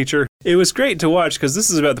science teacher. It was great to watch because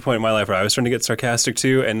this is about the point in my life where I was starting to get sarcastic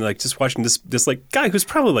too, and like just watching this like guy who's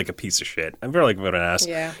probably like a piece of shit. I'm very like what an ass.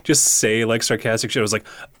 Yeah. Just say like sarcastic shit. I was like,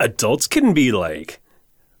 adults can be like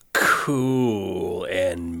cool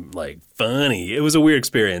and like funny. It was a weird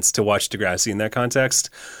experience to watch Degrassi in that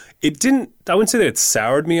context. I wouldn't say that it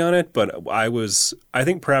soured me on it, but I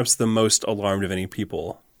think perhaps the most alarmed of any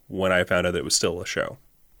people when I found out that it was still a show.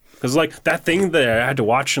 Because like that thing that I had to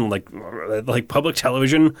watch in like public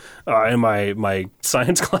television in my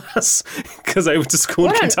science class because I went to school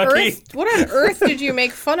in Kentucky. What on earth did you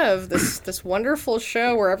make fun of? This wonderful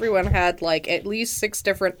show where everyone had like at least 6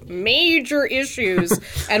 different major issues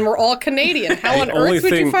and we're all Canadian. How on earth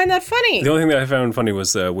would you find that funny? The only thing that I found funny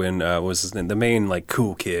was when was his name, the main like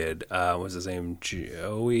cool kid was his name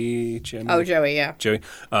Joey? Jimmy? Oh, Joey, yeah. Joey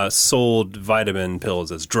sold vitamin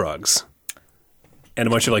pills as drugs. And a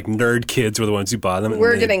bunch of like nerd kids were the ones who bought them.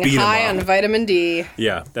 We're getting high on vitamin D.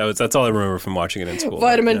 Yeah, that's all I remember from watching it in school.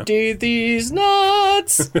 Vitamin D, these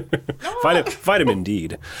nuts. Vitamin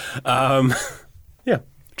D. Yeah,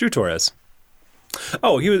 Drew Torres.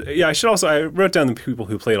 Oh, he was. Yeah, I wrote down the people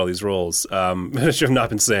who played all these roles. I should have not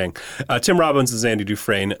been saying. Tim Robbins is Andy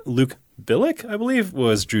Dufresne. Luke Billick, I believe,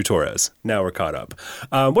 was Drew Torres. Now we're caught up.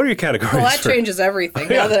 What are your categories? Well, that changes everything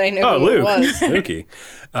now that I know who it was. Lukey.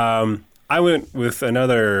 I went with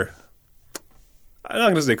another. I'm not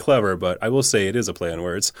going to say clever, but I will say it is a play on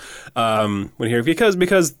words. Because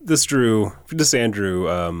this Drew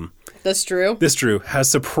has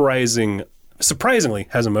surprisingly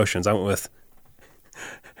has emotions. I went with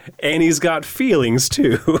Annie's got feelings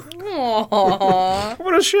too. Aww.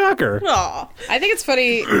 What a shocker! Aw. I think it's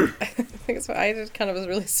funny. I did kind of a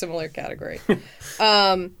really similar category.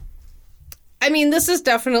 I mean, this is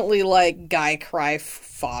definitely like guy cry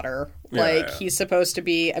fodder. Like he's supposed to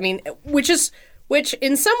be. I mean, which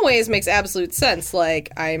in some ways makes absolute sense.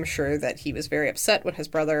 Like I'm sure that he was very upset when his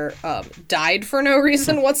brother died for no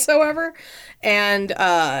reason whatsoever, and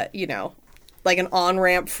like an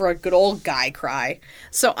on-ramp for a good old guy cry.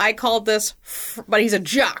 So I called this, but he's a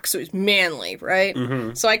jock, so he's manly, right?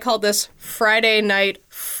 Mm-hmm. So I called this Friday Night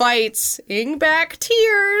Fights, ing back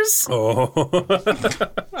tears.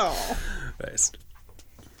 Oh. Nice.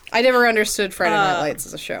 I never understood Friday Night Lights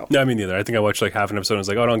as a show. No, me neither. I think I watched like half an episode and was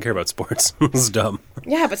like, oh, I don't care about sports. This is dumb.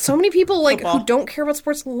 Yeah, but so many people like who don't care about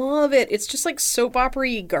sports love it. It's just like soap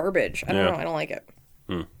opera-y garbage. I don't know. I don't like it.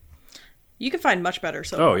 You can find much better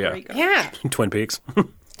soap Oh, opera. yeah. Yeah. Twin Peaks. Yeah.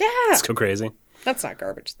 Let's go crazy. That's not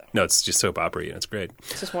garbage, though. No, it's just soap opera and it's great.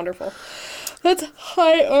 It's just wonderful. That's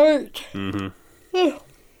high art. Mm-hmm.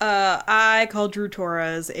 I call Drew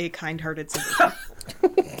Torres a kind-hearted simpleton.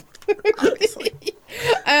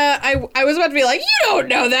 I was about to be like, you don't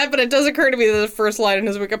know that, but it does occur to me that the first line in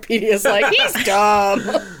his Wikipedia is like, he's dumb.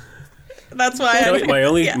 That's why My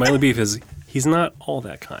only beef is he's not all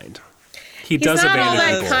that kind. He's does not all abandon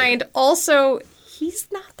that people. kind. Also, he's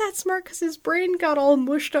not that smart because his brain got all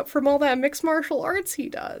mushed up from all that mixed martial arts he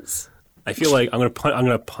does. I feel like I'm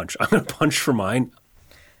gonna punch for mine.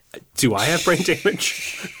 Do I have brain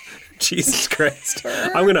damage? Jesus Christ!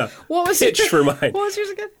 I'm gonna pitch for mine. What was yours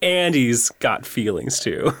again? Andy's got feelings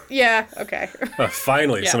too. Yeah. Okay.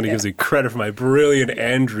 Finally, somebody gives me credit for my brilliant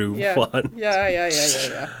Andrew plot.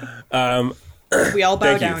 Yeah. we all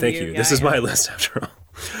bow down. Thank you. This is my list after all.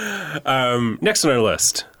 Next on our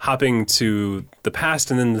list, hopping to the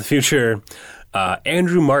past and then the future,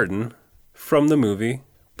 Andrew Martin from the movie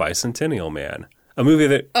Bicentennial Man. A movie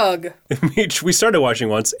that we started watching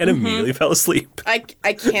once and immediately fell asleep. I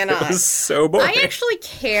cannot. It was so boring. I actually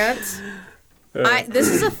can't This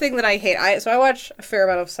is a thing that I hate. So I watch a fair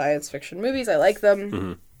amount of science fiction movies. I like them. Mm-hmm.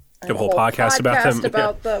 You have a whole podcast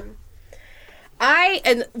about them.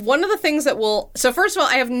 And one of the things that so first of all,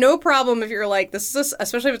 I have no problem if you're like,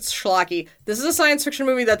 especially if it's schlocky, this is a science fiction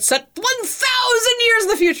movie that's set 1,000 years in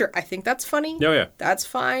the future. I think that's funny. Oh, yeah. That's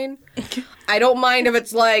fine. I don't mind if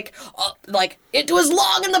it's like, it was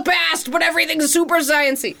long in the past, but everything's super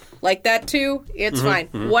sciencey. Like that too, it's fine.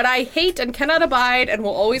 What I hate and cannot abide and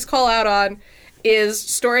will always call out on is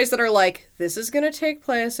stories that are like, this is going to take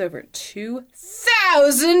place over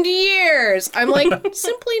 2,000 years. I'm like,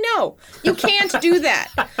 simply no. You can't do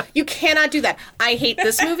that. You cannot do that. I hate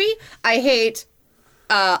this movie. I hate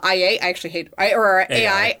IA. I actually hate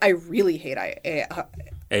AI. I really hate AI.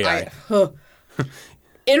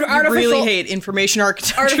 Really hate information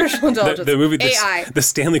architecture. Artificial intelligence. The movie, AI. The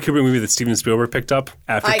Stanley Kubrick movie that Steven Spielberg picked up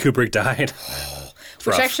after Kubrick died.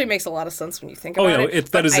 Which actually makes a lot of sense when you think about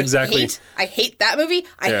it. That is exactly. I hate that movie.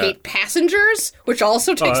 I hate Passengers, which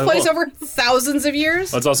also takes place over thousands of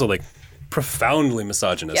years. Well, it's also like profoundly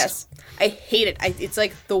misogynist. Yes, I hate it. It's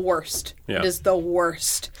like the worst. Yeah. It is the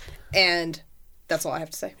worst, and that's all I have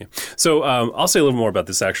to say. Yeah. So I'll say a little more about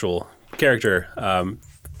this actual character.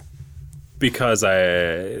 Because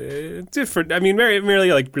merely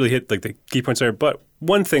like really hit like the key points there. But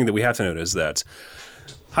one thing that we have to note is that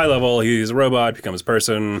high level, he's a robot, becomes a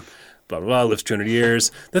person, blah, blah, blah, lives 200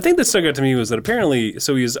 years. The thing that stuck out to me was that apparently,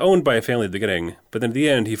 so he's owned by a family at the beginning, but then at the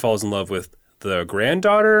end, he falls in love with the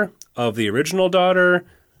granddaughter of the original daughter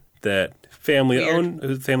that family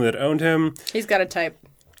that owned him. He's got a type.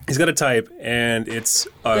 And it's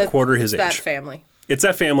a quarter his age. That family. It's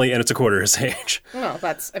that family, and it's a quarter his age. Well,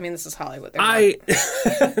 this is Hollywood.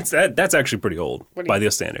 That's actually pretty old by the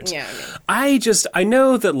standards. Yeah, I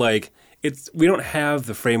know that, like, we don't have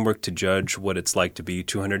the framework to judge what it's like to be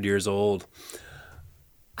 200 years old.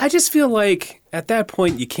 I just feel like, at that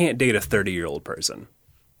point, you can't date a 30-year-old person.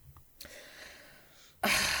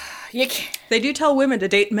 You can't. They do tell women to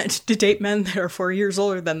date men that are 4 years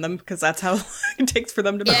older than them, because that's how long it takes for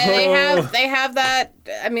them to. Yeah, they have that.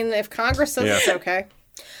 I mean, if Congress says it's okay.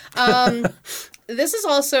 This is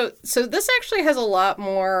also this actually has a lot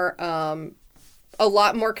more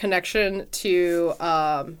connection to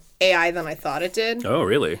AI than I thought it did. Oh,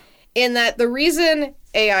 really? In that the reason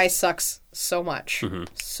AI sucks so much,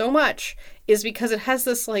 is because it has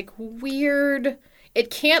this like weird. It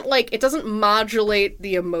can't it doesn't modulate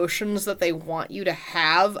the emotions that they want you to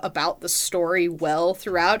have about the story well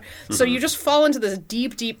throughout. So you just fall into this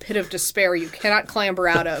deep, deep pit of despair you cannot clamber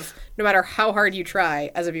out of, no matter how hard you try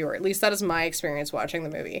as a viewer. At least that is my experience watching the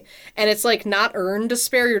movie. And it's like not earned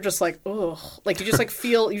despair. You're just like, ugh. Like you just like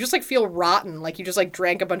feel rotten. Like you just like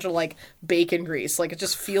drank a bunch of like bacon grease. Like it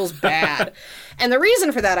just feels bad. And the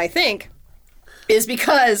reason for that, I think, is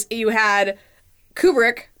because you had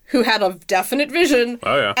Kubrick, who had a definite vision.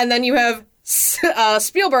 Oh, yeah. And then you have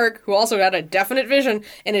Spielberg, who also had a definite vision,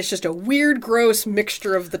 and it's just a weird, gross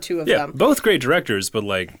mixture of the two of them. Both great directors, but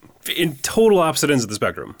like in total opposite ends of the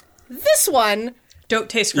spectrum. This one don't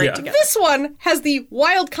taste great together. This one has the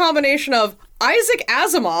wild combination of Isaac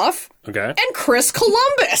Asimov and Chris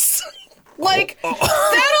Columbus. That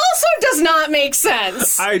also does not make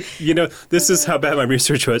sense. This is how bad my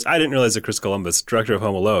research was. I didn't realize that Chris Columbus, director of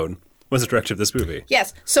Home Alone, was the director of this movie.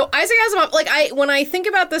 Yes. So Isaac Asimov, when I think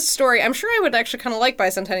about this story, I'm sure I would actually kind of like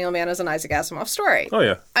Bicentennial Man as an Isaac Asimov story. Oh,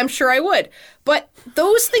 yeah. I'm sure I would. But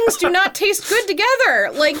those things do not taste good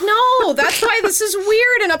together. No, that's why this is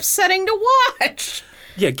weird and upsetting to watch.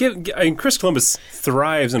 Yeah, Chris Columbus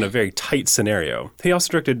thrives in a very tight scenario. He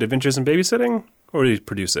also directed Adventures in Babysitting, or did he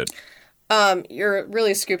produce it? You're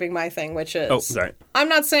really scooping my thing, which is... Oh, sorry. I'm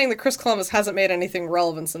not saying that Chris Columbus hasn't made anything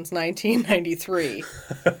relevant since 1993,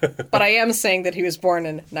 but I am saying that he was born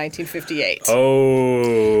in 1958.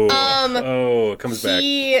 It comes back.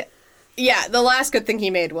 Yeah, the last good thing he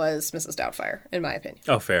made was Mrs. Doubtfire, in my opinion.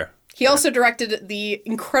 Oh, fair. He also directed the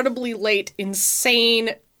incredibly late,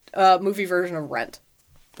 insane movie version of Rent.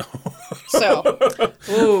 So...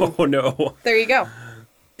 Ooh. Oh, no. There you go.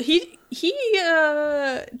 He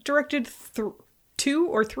directed 2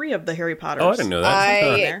 or 3 of the Harry Potters. Oh, I didn't know that.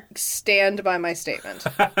 I stand by my statement.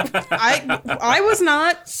 I was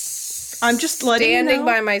not. I'm just letting you know. Standing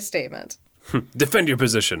by my statement. Defend your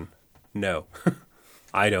position. No.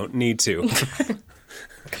 I don't need to.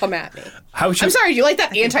 Come at me. I'm sorry, you like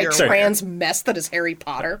that anti-trans mess that is Harry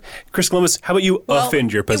Potter? Chris Columbus, how about you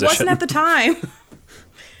offend your position? It wasn't at the time.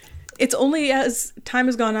 It's only as time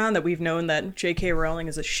has gone on that we've known that J.K. Rowling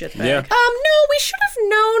is a shitbag. Yeah. No, we should have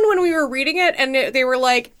known when we were reading it, and they were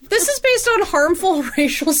like, This is based on harmful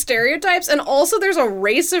racial stereotypes, and also there's a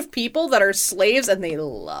race of people that are slaves and they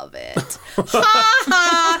love it. Ha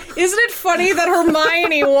ha! Isn't it funny that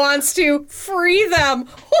Hermione wants to free them?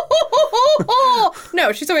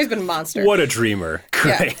 No, she's always been a monster. What a dreamer.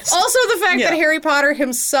 Yeah. Great. Also, the fact Yeah. that Harry Potter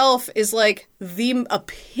himself is like the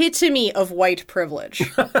epitome of white privilege.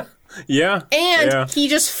 Yeah. And yeah. he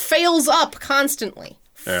just fails up constantly.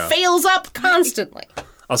 Yeah. Fails up constantly.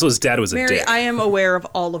 Also, his dad was a Mary, dick. I am aware of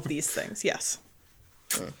all of these things. Yes.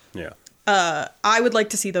 Yeah. I would like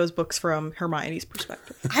to see those books from Hermione's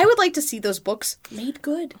perspective. I would like to see those books made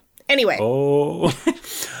good. Anyway, Oh.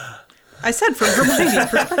 I said from Hermione's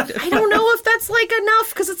perspective. I don't know if that's like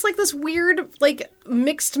enough because it's like this weird like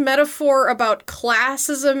mixed metaphor about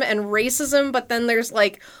classism and racism, but then there's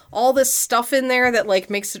like all this stuff in there that like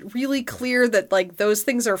makes it really clear that like those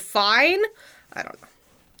things are fine. I don't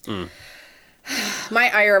know.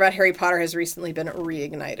 My ire about Harry Potter has recently been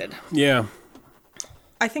reignited. Yeah.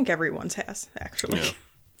 I think everyone's has, actually.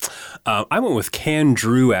 I went with Can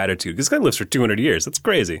Drew attitude. This guy lives for 200 years. That's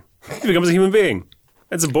crazy. He becomes a human being.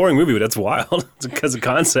 That's a boring movie, but that's wild. It's because of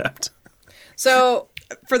concept. So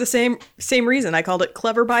For the same reason, I called it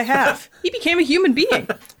clever by half. He became a human being.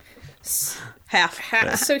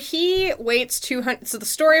 Half. So he waits 200. So the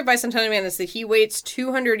story of Bicentennial Man is that he waits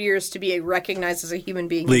 200 years to be recognized as a human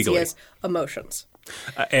being because Legally. he has emotions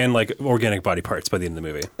And like organic body parts by the end of the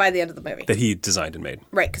movie by the end of the movie. that he designed and made.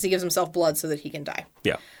 Right, because he gives himself blood so that he can die.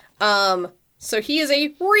 Yeah. So he is a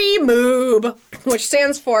REMOOB, which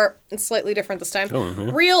stands for, it's slightly different this time,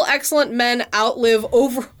 Real Excellent Men Outlive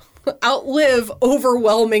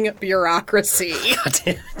Overwhelming Bureaucracy. God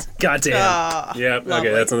damn it. God damn. Yeah. Okay, lovely.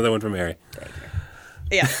 that's another one from Mary.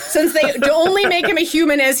 Yeah. Since they only make him a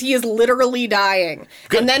human as he is literally dying.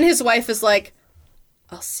 And then his wife is like,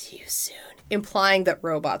 I'll see you soon. Implying that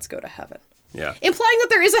robots go to heaven. Yeah. Implying that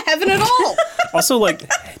there is a heaven at all. Also, like,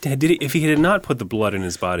 if he had not put the blood in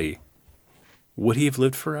his body, would he have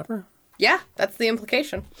lived forever? Yeah, that's the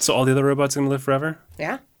implication. So all the other robots are going to live forever?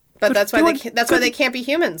 Yeah. But that's why why they can't be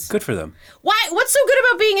humans. Good for them. Why? What's so good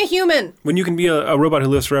about being a human? When you can be a robot who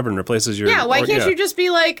lives forever and replaces your... Yeah, why can't you just be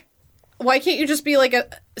like... Why can't you just be like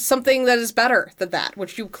something that is better than that,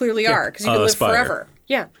 which you clearly are, because you can live spider. forever.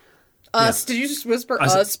 Yeah. Did you just whisper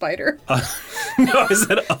said- spider? No, I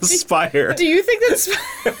said aspire. Do you think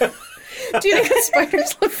that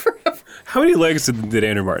spiders live forever? How many legs did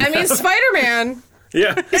Andrew Martin I mean, have? Spider-Man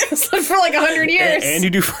Yeah. has lived for like 100 years.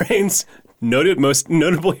 Andy Dufresne's most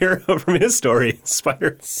notable hero from his story,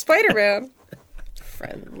 Spider. Spider-Man.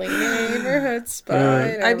 Friendly neighborhood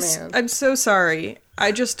Spider-Man. I'm so sorry.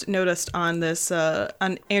 I just noticed on this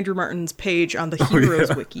on Andrew Martin's page on the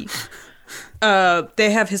Heroes Wiki,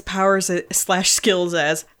 they have his powers / skills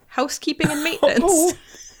as housekeeping and maintenance.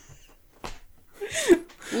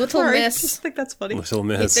 Little Sorry, Miss. just think that's funny. Little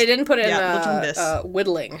Miss. They didn't put in Little Miss.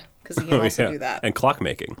 whittling, because he can also do that. And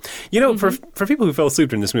clockmaking. You know, for people who fell asleep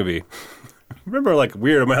during this movie, remember like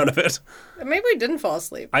weird amount of it. Maybe we didn't fall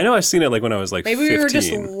asleep. I know I've seen it like when I was like Maybe 15. we were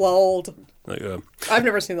just lulled. Like, I've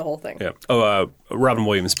never seen the whole thing. yeah. Oh, Robin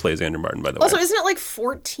Williams plays Andrew Martin, by the Also, way. isn't it like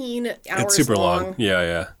 14 hours It's super long.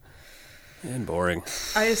 Yeah. And boring.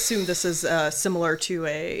 I assume this is similar to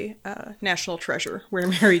a National Treasure, where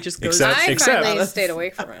Mary just goes. Except- I finally Except- stayed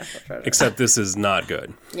awake from National Treasure. Except this is not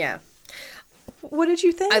good. Yeah. What did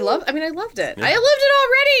you think? I loved it. I loved it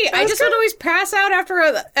already. I just would always pass out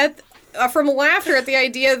from laughter at the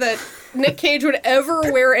idea that Nick Cage would ever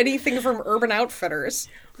wear anything from Urban Outfitters.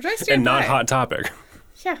 Which I stand And not by. Hot Topic.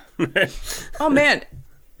 Yeah. Oh man,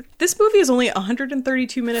 this movie is only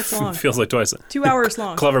 132 minutes long. Feels like twice. 2 hours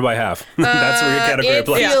long. Clever by half. That's where your category It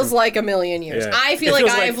plays. feels like a million years. Yeah. I feel It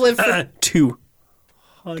like feels I've lived for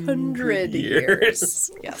 200 years.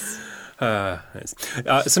 Yes. Nice.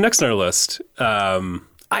 So next on our list, I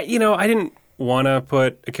didn't want to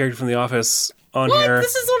put a character from The Office on What? here.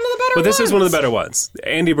 This is one of the better But this ones. is one of the better ones.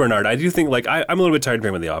 Andy Bernard. I do think, like, I'm a little bit tired of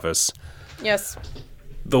him in The Office. Yes.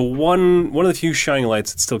 The one of the few shining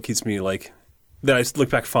lights that still keeps me, like, that I look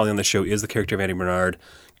back fondly on the show is the character of Andy Bernard,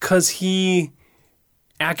 because he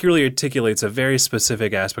accurately articulates a very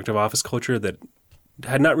specific aspect of office culture that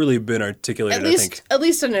had not really been articulated, I think. At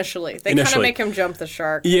least initially. They kind of Initially. make him jump the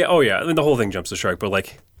shark. Yeah, oh yeah. I mean, the whole thing jumps the shark, but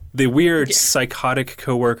like the weird psychotic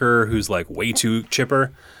coworker who's like way too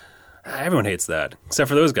chipper. Everyone hates that, except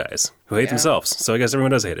for those guys who hate themselves. So I guess everyone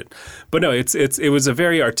does hate it. But no, it was a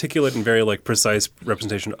very articulate and very like precise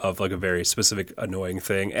representation of like a very specific annoying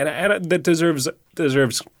thing, and that deserves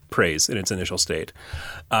praise in its initial state.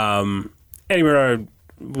 Andy Bernard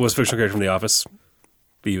was a fictional character from The Office.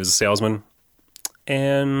 He was a salesman,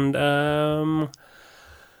 and he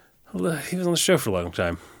was on the show for a long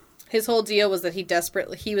time. His whole deal was that he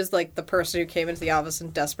was like the person who came into the office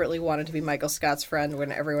and desperately wanted to be Michael Scott's friend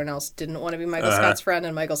when everyone else didn't want to be Michael Scott's friend,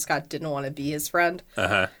 and Michael Scott didn't want to be his friend.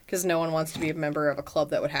 Because no one wants to be a member of a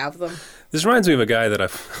club that would have them. This reminds me of a guy that I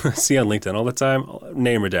see on LinkedIn all the time,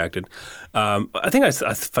 name redacted. I think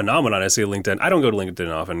a phenomenon I see on LinkedIn. I don't go to LinkedIn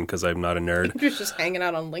often because I'm not a nerd. You're just hanging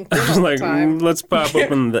out on LinkedIn all like, the time. Let's pop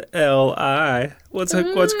open the LI.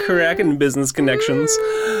 What's cracking business connections?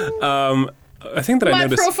 I think that I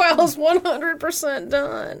noticed... My profile is 100%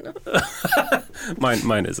 done.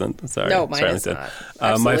 Mine isn't. Sorry. No, mine is not.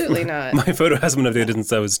 Absolutely not. My photo hasn't been updated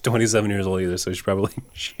since I was 27 years old either, so I should probably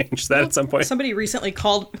change that at some point. Somebody recently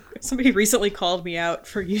called me out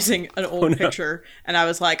for using an old picture, and I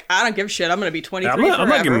was like, I don't give a shit. I'm going to be 23 forever. I'm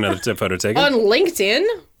not getting another photo taken. On LinkedIn?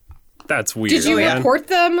 That's weird. Did you report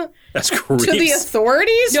them That's to the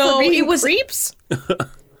authorities for being creeps?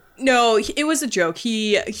 No, it was a joke.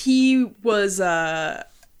 He was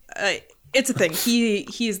it's a thing.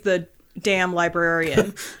 He's the damn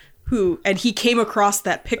librarian and he came across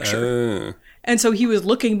that picture. And so he was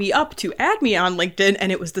looking me up to add me on LinkedIn,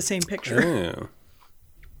 and it was the same picture.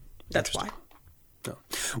 That's why. Oh.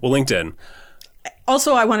 Well, LinkedIn.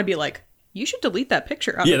 Also, I want to be like, you should delete that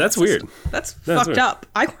picture. Yeah, that's weird. That's fucked weird. up.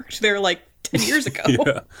 I worked there like 10 years ago.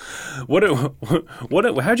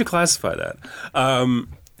 How'd you classify that?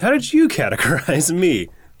 How did you categorize me?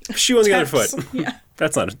 Shoe on the other foot. Yeah.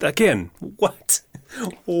 That's not... Again, what?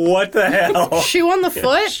 What the hell? Shoe on the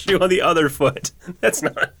foot? Shoe on the other foot. That's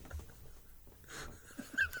not...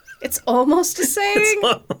 It's almost a saying.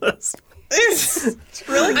 It's almost... It's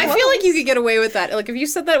really close. I feel like you could get away with that. Like, if you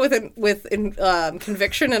said that with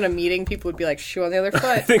conviction in a meeting, people would be like, shoe on the other foot.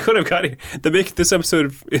 I think what I've got here... This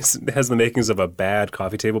episode has the makings of a bad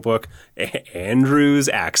coffee table book. Andrew's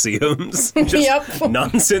Axioms. Just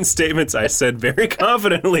nonsense statements I said very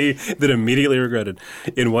confidently that immediately regretted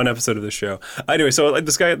in one episode of the show. Anyway, so like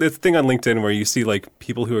this thing on LinkedIn where you see like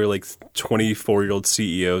people who are like 24-year-old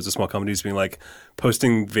CEOs of small companies being like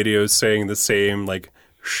posting videos saying the same like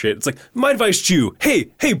shit. It's like, my advice to you,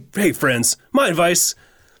 hey friends, my advice,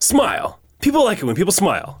 smile. People like it when people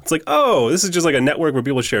smile. It's like, oh, this is just like a network where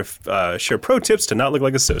people share pro tips to not look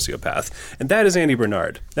like a sociopath. And that is Andy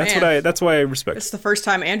Bernard. That's why I respect. It's the first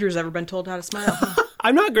time Andrew's ever been told how to smile. Huh?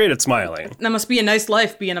 I'm not great at smiling. That must be a nice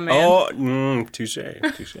life being a man. Oh, touche.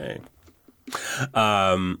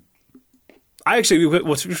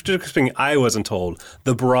 I wasn't told.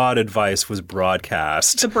 The broad advice was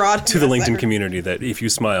broadcast to the LinkedIn community that if you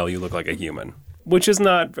smile, you look like a human, which is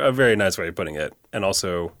not a very nice way of putting it. And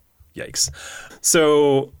also, yikes.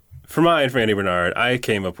 So for Andy Bernard, I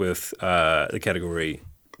came up with the category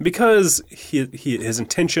because his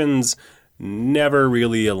intentions never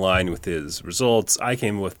really aligned with his results. I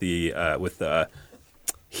came with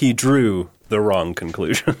he drew the wrong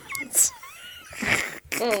conclusions.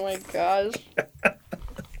 Oh my gosh.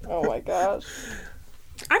 Oh my gosh.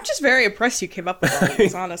 I'm just very impressed you came up with all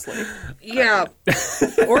these, honestly. Yeah.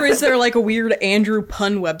 Or is there like a weird Andrew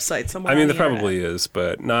pun website somewhere? I mean, there probably is,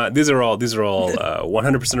 but not. These are all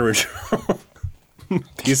 100% original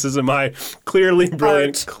pieces of my clearly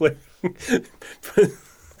brilliant.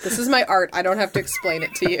 This is my art. I don't have to explain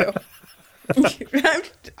it to you.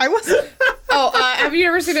 I wasn't. Have you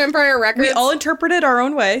ever seen Empire Records? We all interpret it our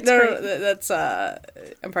own way. No, that's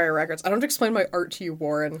Empire Records. I don't have to explain my art to you,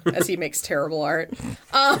 Warren, as he makes terrible art.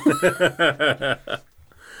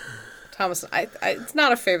 Thomas, it's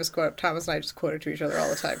not a famous quote. Thomas and I just quote it to each other all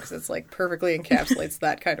the time because it's like perfectly encapsulates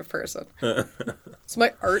that kind of person. It's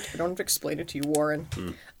my art. I don't have to explain it to you, Warren.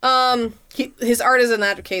 His art is in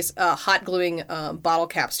that case hot gluing bottle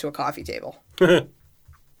caps to a coffee table.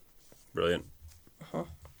 Brilliant.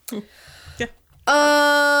 Yeah.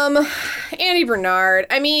 Andy Bernard.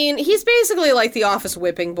 I mean, he's basically like the office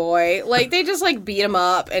whipping boy. Like, they just like beat him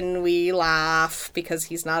up and we laugh because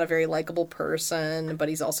he's not a very likable person, but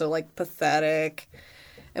he's also like pathetic.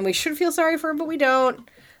 And we should feel sorry for him, but we don't.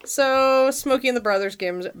 So, Smokey and the Brothers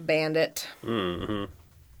Games Bandit. Mm-hmm.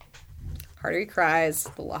 Harder he cries,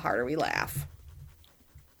 the harder we laugh.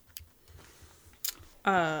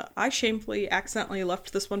 I shamefully accidentally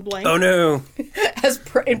left this one blank. Oh no!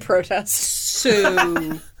 In protest. So,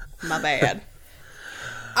 my bad.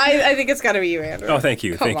 I think it's got to be you, Andrew. Oh, thank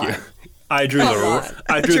you. Come on. You. I drew the right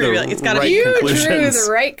conclusions. You drew the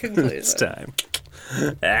right conclusion this time.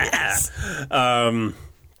 Yes.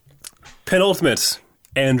 Penultimate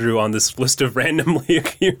Andrew on this list of random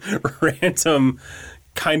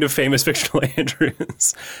kind of famous fictional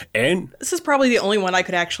Andrews. And This is probably the only one I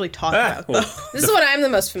could actually talk about, though. This is what I'm the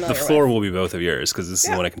most familiar the with. floor will be both of yours because this is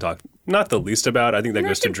the one I can talk not the least about. I think that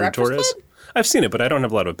goes to seen Drew Breakfast Torres. Club? I've seen it, but I don't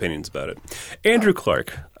have a lot of opinions about it. Andrew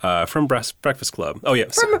Clark from Breakfast Club. Oh, yeah.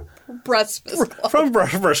 From Breakfast Club. From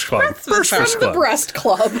Breakfast Club. Breakfast From the Club. Breast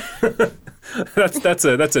Club. That's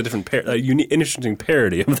a different interesting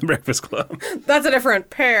parody of the Breakfast Club. That's a different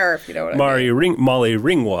pair, if you know what I mean. Molly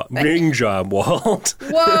Ringjobwald is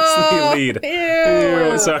the lead.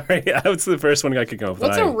 Ew. Ew, sorry, that was the first one I could come up with.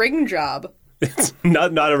 What's a ring job? It's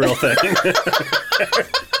not a real thing.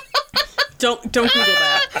 Don't Google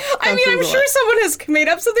that. I mean, I'm Google sure it. someone has made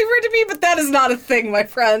up something for it to be, but that is not a thing, my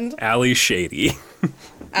friend. Ali Shady.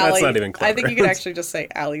 That's not even clever. I think you could actually just say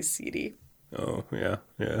Ali Seedy. Oh, yeah.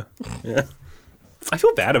 I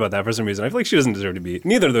feel bad about that for some reason. I feel like she doesn't deserve to be.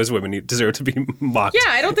 Neither of those women deserve to be mocked.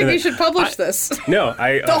 Yeah, I don't think you should publish this. No,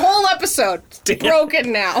 The whole episode. Damn.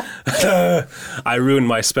 Broken now. I ruined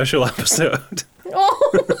my special episode.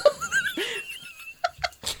 Oh.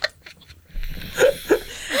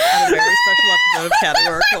 A very special episode of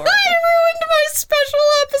Categorical Oracle. I ruined my special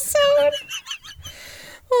episode.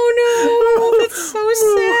 Oh no, that's so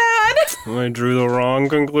sad. I drew the wrong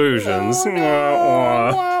conclusions. Oh,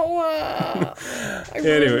 no. Wah, wah. I ruined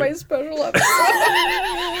Anyway. my special episode.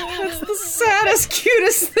 That's the saddest,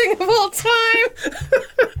 cutest thing of all time.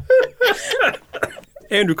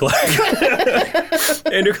 Andrew Clark.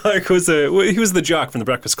 Andrew Clark was the jock from the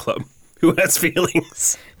Breakfast Club who has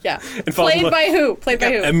feelings. Yeah. And falls in Played love- by who? Played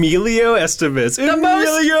by who? Emilio Estevez.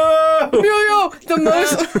 Emilio! The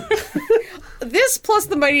most. This plus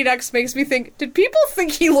the Mighty Ducks makes me think, did people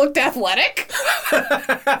think he looked athletic?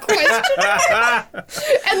 Question mark.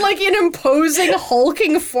 And like in imposing,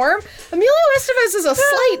 hulking form? Emilio Estevez is a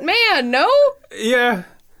slight man, no? Yeah.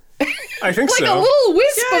 I think Like so. a little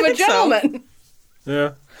wisp Yeah, I of a think so. gentleman.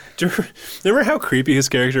 Yeah. Do you remember how creepy his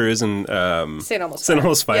character is in St. Elmo's St.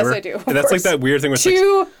 Elmo's Fire. Fire? Yes, I do. Of And that's course. like that weird thing where it's like,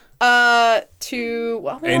 Andy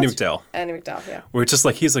Andy McDowell. Andy McDowell, yeah. Where it's just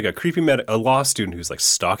like he's like a creepy a law student who's like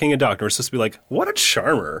stalking a doctor. We're supposed to be like, what a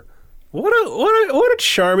charmer. What a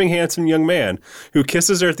charming, handsome young man who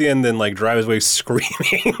kisses her at the end and like drives away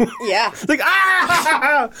screaming. Yeah. Like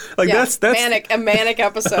ah! Like Yeah, that's a manic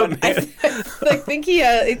episode. I think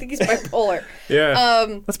he's bipolar. yeah.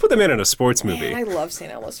 Let's put the man in a sports movie. Man, I love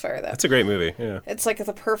St. Elmo's Fire though. That's a great movie. Yeah. It's like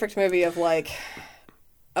the perfect movie of like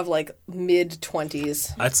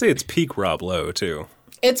mid-20s. I'd say it's peak Rob Lowe too.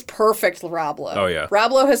 It's perfect Rob Lowe. Oh, yeah.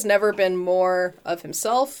 Rob Lowe has never been more of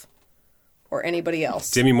himself or anybody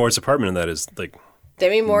else. Demi Moore's apartment in that is like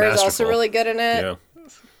Demi Moore is also masterful. really good in it. yeah.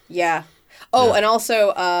 Yeah. Oh, and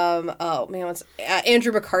also,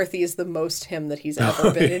 Andrew McCarthy is the most him that he's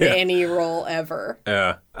ever been in any role ever.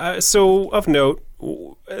 Yeah. So, of note,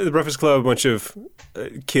 the Breakfast Club, a bunch of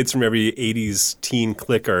kids from every 80s teen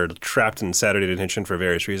clique are trapped in Saturday detention for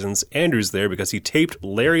various reasons. Andrew's there because he taped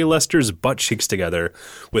Larry Lester's butt cheeks together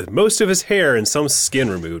with most of his hair and some skin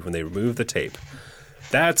removed when they removed the tape.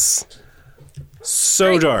 That's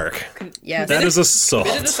so dark. Yes. That is Committed a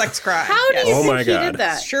assault. sex crime. How do you Yes. Oh think my he God. did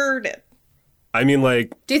that? Sure did. I mean,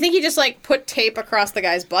 like... Do you think he just like put tape across the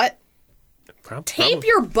guy's butt? Tape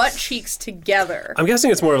your butt cheeks together. I'm guessing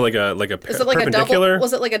it's more like a Is it like a perpendicular... double?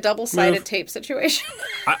 Was it like a double-sided move? tape situation?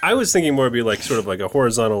 I was thinking more it'd be like sort of like a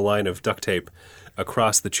horizontal line of duct tape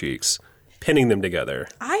across the cheeks, pinning them together.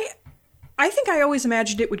 I think I always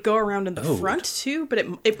imagined it would go around in the front too, but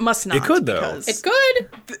it must not. It could, though. because It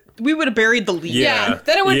could. we would have buried the lead. Yeah.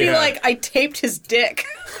 Then it would be Yeah. like I taped his dick.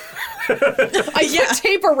 I put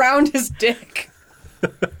tape around his dick.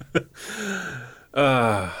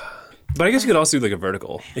 But I guess you could also do like a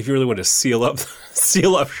vertical if you really want to seal up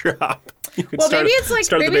shop. You could Well, maybe it's like-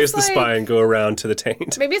 start at the maybe base of the it's like- spine, go around to the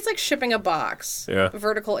taint, Maybe it's like shipping a box. Yeah.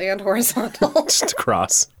 Vertical and horizontal. just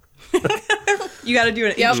across. You got to do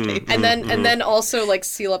an Yep. inch tape. And then also like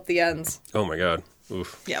seal up the ends. Oh my god.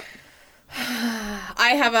 Oof. Yep.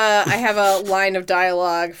 I have a line of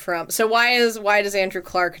dialogue from. So why does Andrew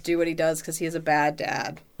Clark do what he does? Because he is a bad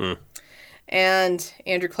dad. And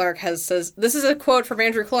Andrew Clark says this is a quote from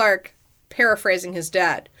Andrew Clark, paraphrasing his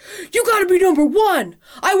dad. "You gotta be number one.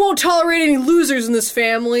 I won't tolerate any losers in this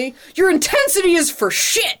family. Your intensity is for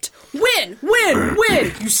shit. Win, win,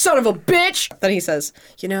 win, you son of a bitch." Then he says,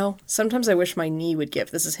 sometimes I wish my knee would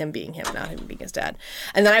give. This is him being him, not him being his dad.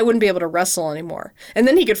 "And then I wouldn't be able to wrestle anymore. And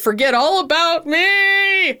then he could forget all about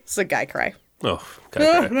me." It's a guy cry. Oh.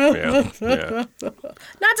 Okay. Yeah.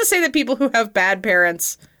 Not to say that people who have bad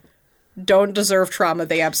parents don't deserve trauma.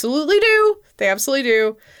 They absolutely do. They absolutely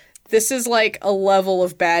do. this is like a level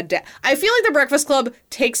of bad dad. I feel like The Breakfast Club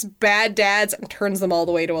takes bad dads and turns them all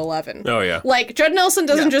the way to 11. Oh, yeah. Like, Judd Nelson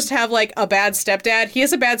doesn't just have like a bad stepdad. He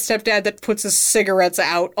has a bad stepdad that puts his cigarettes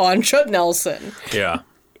out on Judd Nelson. Yeah.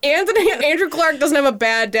 Andrew Clark doesn't have a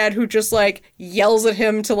bad dad who just like yells at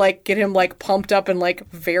him to like get him like pumped up and like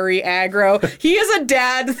very aggro. He has a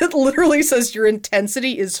dad that literally says your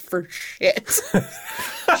intensity is for shit.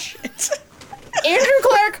 Andrew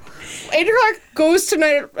Clark goes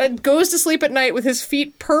to sleep at night with his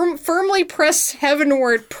feet firmly pressed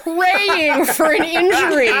heavenward, praying for an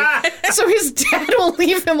injury, so his dad will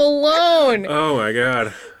leave him alone. Oh my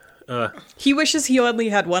god. He wishes he only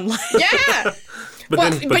had one leg. Yeah.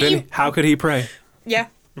 But then, how could he pray? Yeah.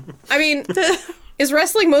 I mean, is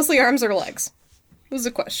wrestling mostly arms or legs? This is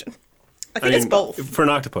a question. I think it's both. For an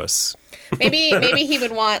octopus. Maybe he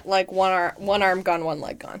would want like one arm gone, one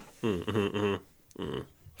leg gone.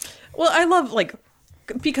 Well, I love, like,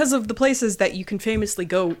 because of the places that you can famously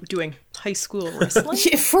go doing high school wrestling.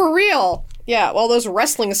 For real. Yeah, well, those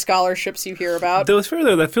wrestling scholarships you hear about. Though it's fair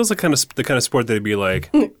though, that feels like the kind of sport that'd be like,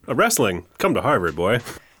 wrestling, come to Harvard, boy.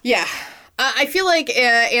 Yeah. I feel like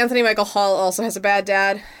Anthony Michael Hall also has a bad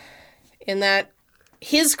dad in that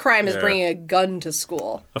his crime is bringing a gun to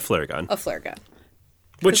school. A flare gun. A flare gun.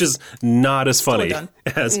 Which is not as funny gun.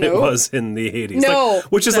 as it was in the 80s. No. Like,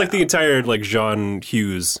 which is like the entire, like, John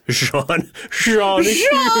Hughes. Jonathan Hughes!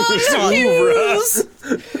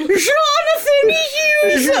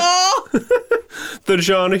 The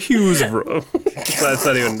John Hughes, bro.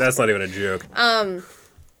 That's not even a joke.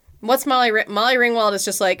 What's Molly Ringwald is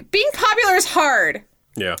just like, being popular is hard.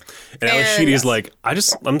 Yeah. And Alex Sheedy's like, I'm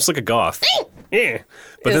just like a goth. Yeah.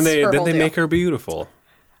 But then they make her beautiful.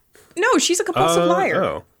 No, she's a compulsive liar.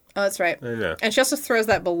 Oh, that's right. Yeah. And she also throws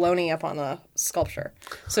that baloney up on the sculpture.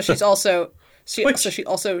 So she's also she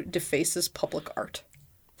also defaces public art.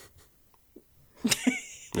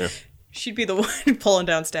 Yeah. She'd be the one pulling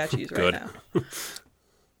down statues right now.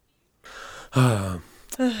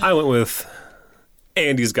 I went with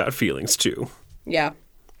Andy's Got Feelings too. Yeah.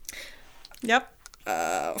 Yep.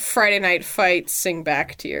 Friday Night Fight, Sing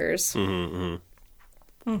Back Tears.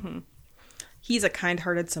 He's a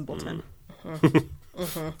kind-hearted simpleton.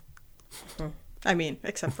 I mean,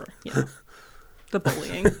 except for, the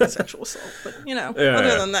bullying, the sexual assault. But,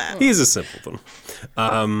 other than that. He's a simpleton.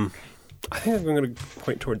 I think I'm going to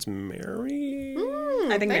point towards Mary.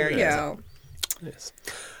 I think Mary There you is. go. Yes.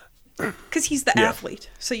 Because he's the athlete,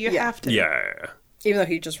 so you have to. Yeah. Even though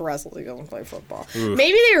he just wrestles, he doesn't play football.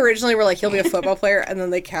 Maybe they originally were like, he'll be a football player, and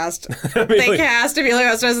then they cast Emilio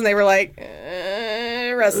Estevez, and they were like,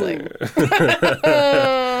 wrestling.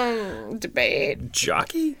 Debate.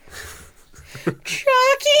 Jockey?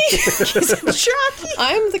 Jockey! Jockey!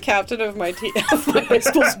 I'm the captain of my high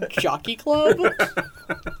school's jockey club.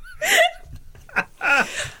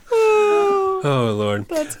 Oh, Lord.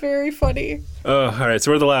 That's very funny. All right,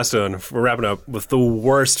 so we're the last one. We're wrapping up with the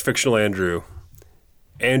worst fictional Andrew.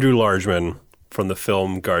 Andrew Largeman from the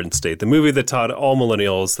film Garden State, the movie that taught all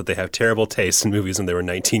millennials that they have terrible taste in movies when they were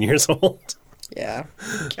 19 years old. Yeah.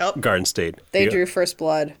 Yep. Garden State. They drew First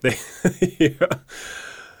Blood.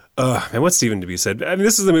 And what's even to be said? I mean,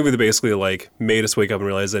 this is the movie that basically, like, made us wake up and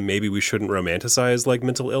realize that maybe we shouldn't romanticize, like,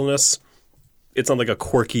 mental illness. It's not like a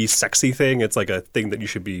quirky, sexy thing. It's like a thing that you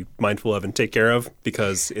should be mindful of and take care of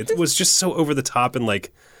because it was just so over the top and,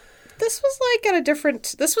 like... This was like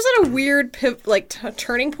this was at a weird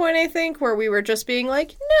turning point, I think, where we were just being like,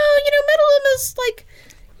 no, mental illness, like,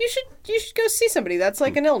 you should go see somebody. That's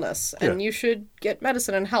like an illness, and you should get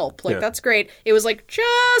medicine and help. Like, that's great. It was like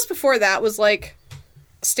just before that was like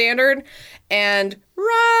standard, and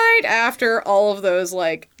right after all of those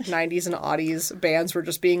like 90s and aughties bands were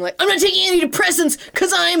just being like, I'm not taking antidepressants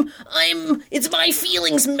because it's my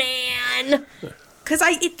feelings, man. Because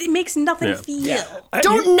it makes nothing feel. Yeah.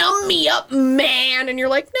 Don't numb me up, man. And you're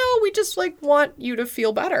like, no, we just like want you to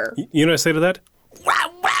feel better. You know what I say to that?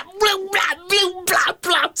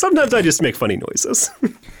 Sometimes I just make funny noises.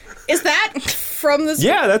 Is that from this?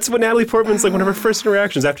 Yeah, that's what Natalie Portman's like one of her first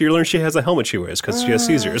interactions after you learn she has a helmet she wears because she has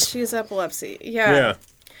seizures. She has epilepsy. Yeah. Yeah.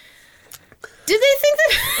 Did they think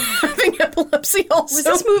that having epilepsy also? Was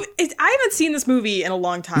this movie? I haven't seen this movie in a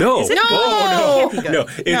long time. No. Is it No. good? It can't be good. No,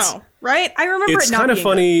 it's- No, right? I remember It's it not kind of being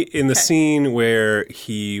funny good. in the scene where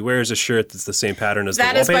he wears a shirt that's the same pattern as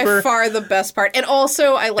That the is wallpaper. by far the best part. And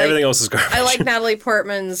also, I like Everything else is garbage. I like Natalie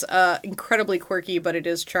Portman's incredibly quirky, but it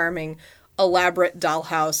is charming, elaborate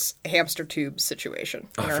dollhouse hamster tube situation.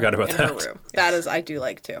 I forgot about in her that. room. That is, I do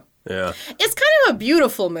like too. Yeah. It's kind of a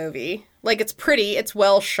beautiful movie. Like, it's pretty. It's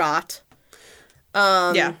well shot.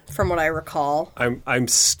 Yeah. from what I recall. I'm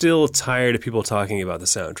still tired of people talking about the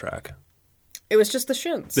soundtrack. It was just the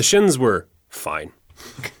Shins. The Shins were fine.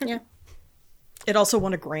 Yeah. It also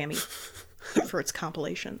won a Grammy for its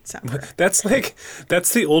compilation soundtrack.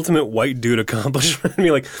 That's the ultimate white dude accomplishment. I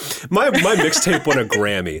mean, like, my mixtape won a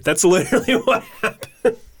Grammy. That's literally what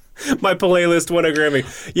happened. My playlist won a Grammy.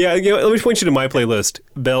 Yeah, let me point you to my playlist.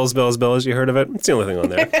 Bells, Bells, Bells. You heard of it? It's the only thing on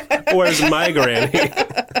there. Where's my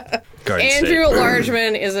Grammy? Andrew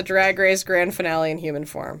Largeman is a Drag Race grand finale in human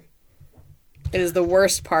form. It is the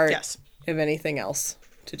worst part of anything else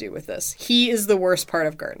to do with this. He is the worst part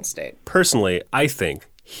of Garden State. Personally, I think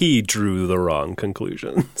he drew the wrong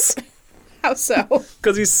conclusions. How so?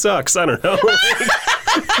 Because he sucks. I don't know.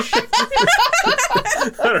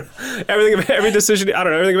 I don't know. Every decision. I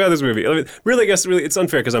don't know everything about this movie. I mean, really, I guess it's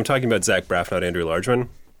unfair because I'm talking about Zach Braff, not Andrew Largeman.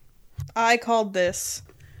 I called this.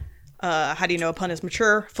 How do you know a pun is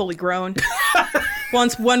mature? Fully grown.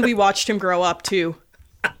 When we watched him grow up to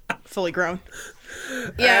fully grown.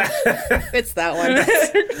 Yeah, it's that one.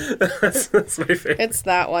 That's my favorite. It's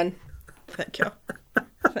that one. Thank you.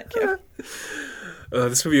 Thank you.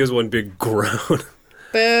 This movie is one big groan.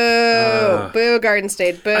 Boo! Boo! Garden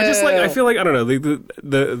State. Boo! I feel like I don't know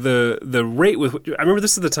the rate with. I remember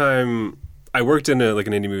this is the time I worked in an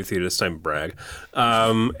indie movie theater. This time, brag.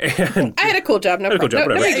 And I had a cool job. No big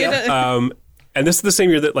deal. And this is the same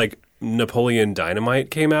year that like Napoleon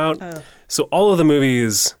Dynamite came out. So all of the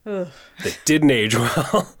movies that didn't age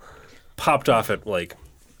well popped off at like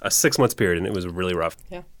a 6 month period, and it was really rough.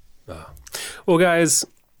 Yeah. Well, guys,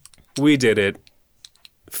 we did it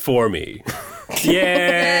for me. Yay!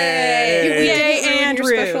 Yay, Andrew!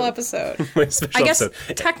 Your special episode. My special I guess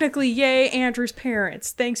episode. technically, yay, Andrew's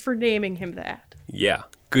parents. Thanks for naming him that. Yeah.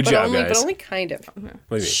 Good job, guys. But only kind of. What do you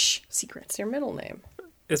mean? Shh, secret. It's your middle name.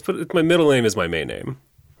 It's my middle name is my main name.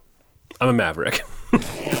 I'm a maverick.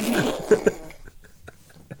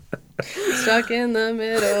 Stuck in the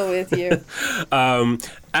middle with you.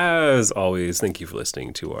 As always, thank you for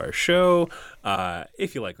listening to our show.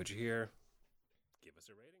 If you like what you hear, give us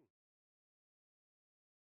a rating.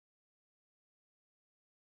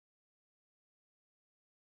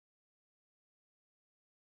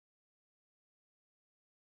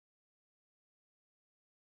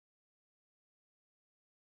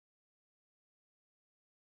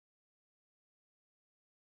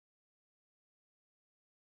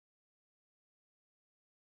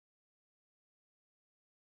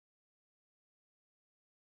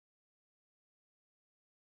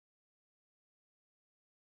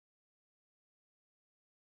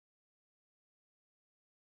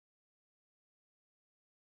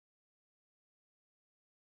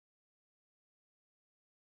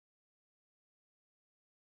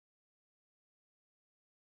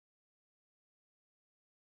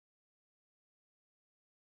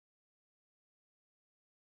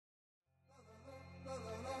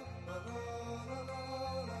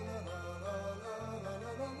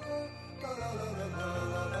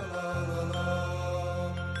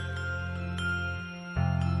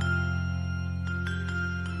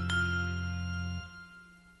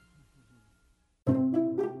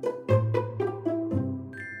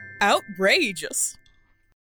 Outrageous.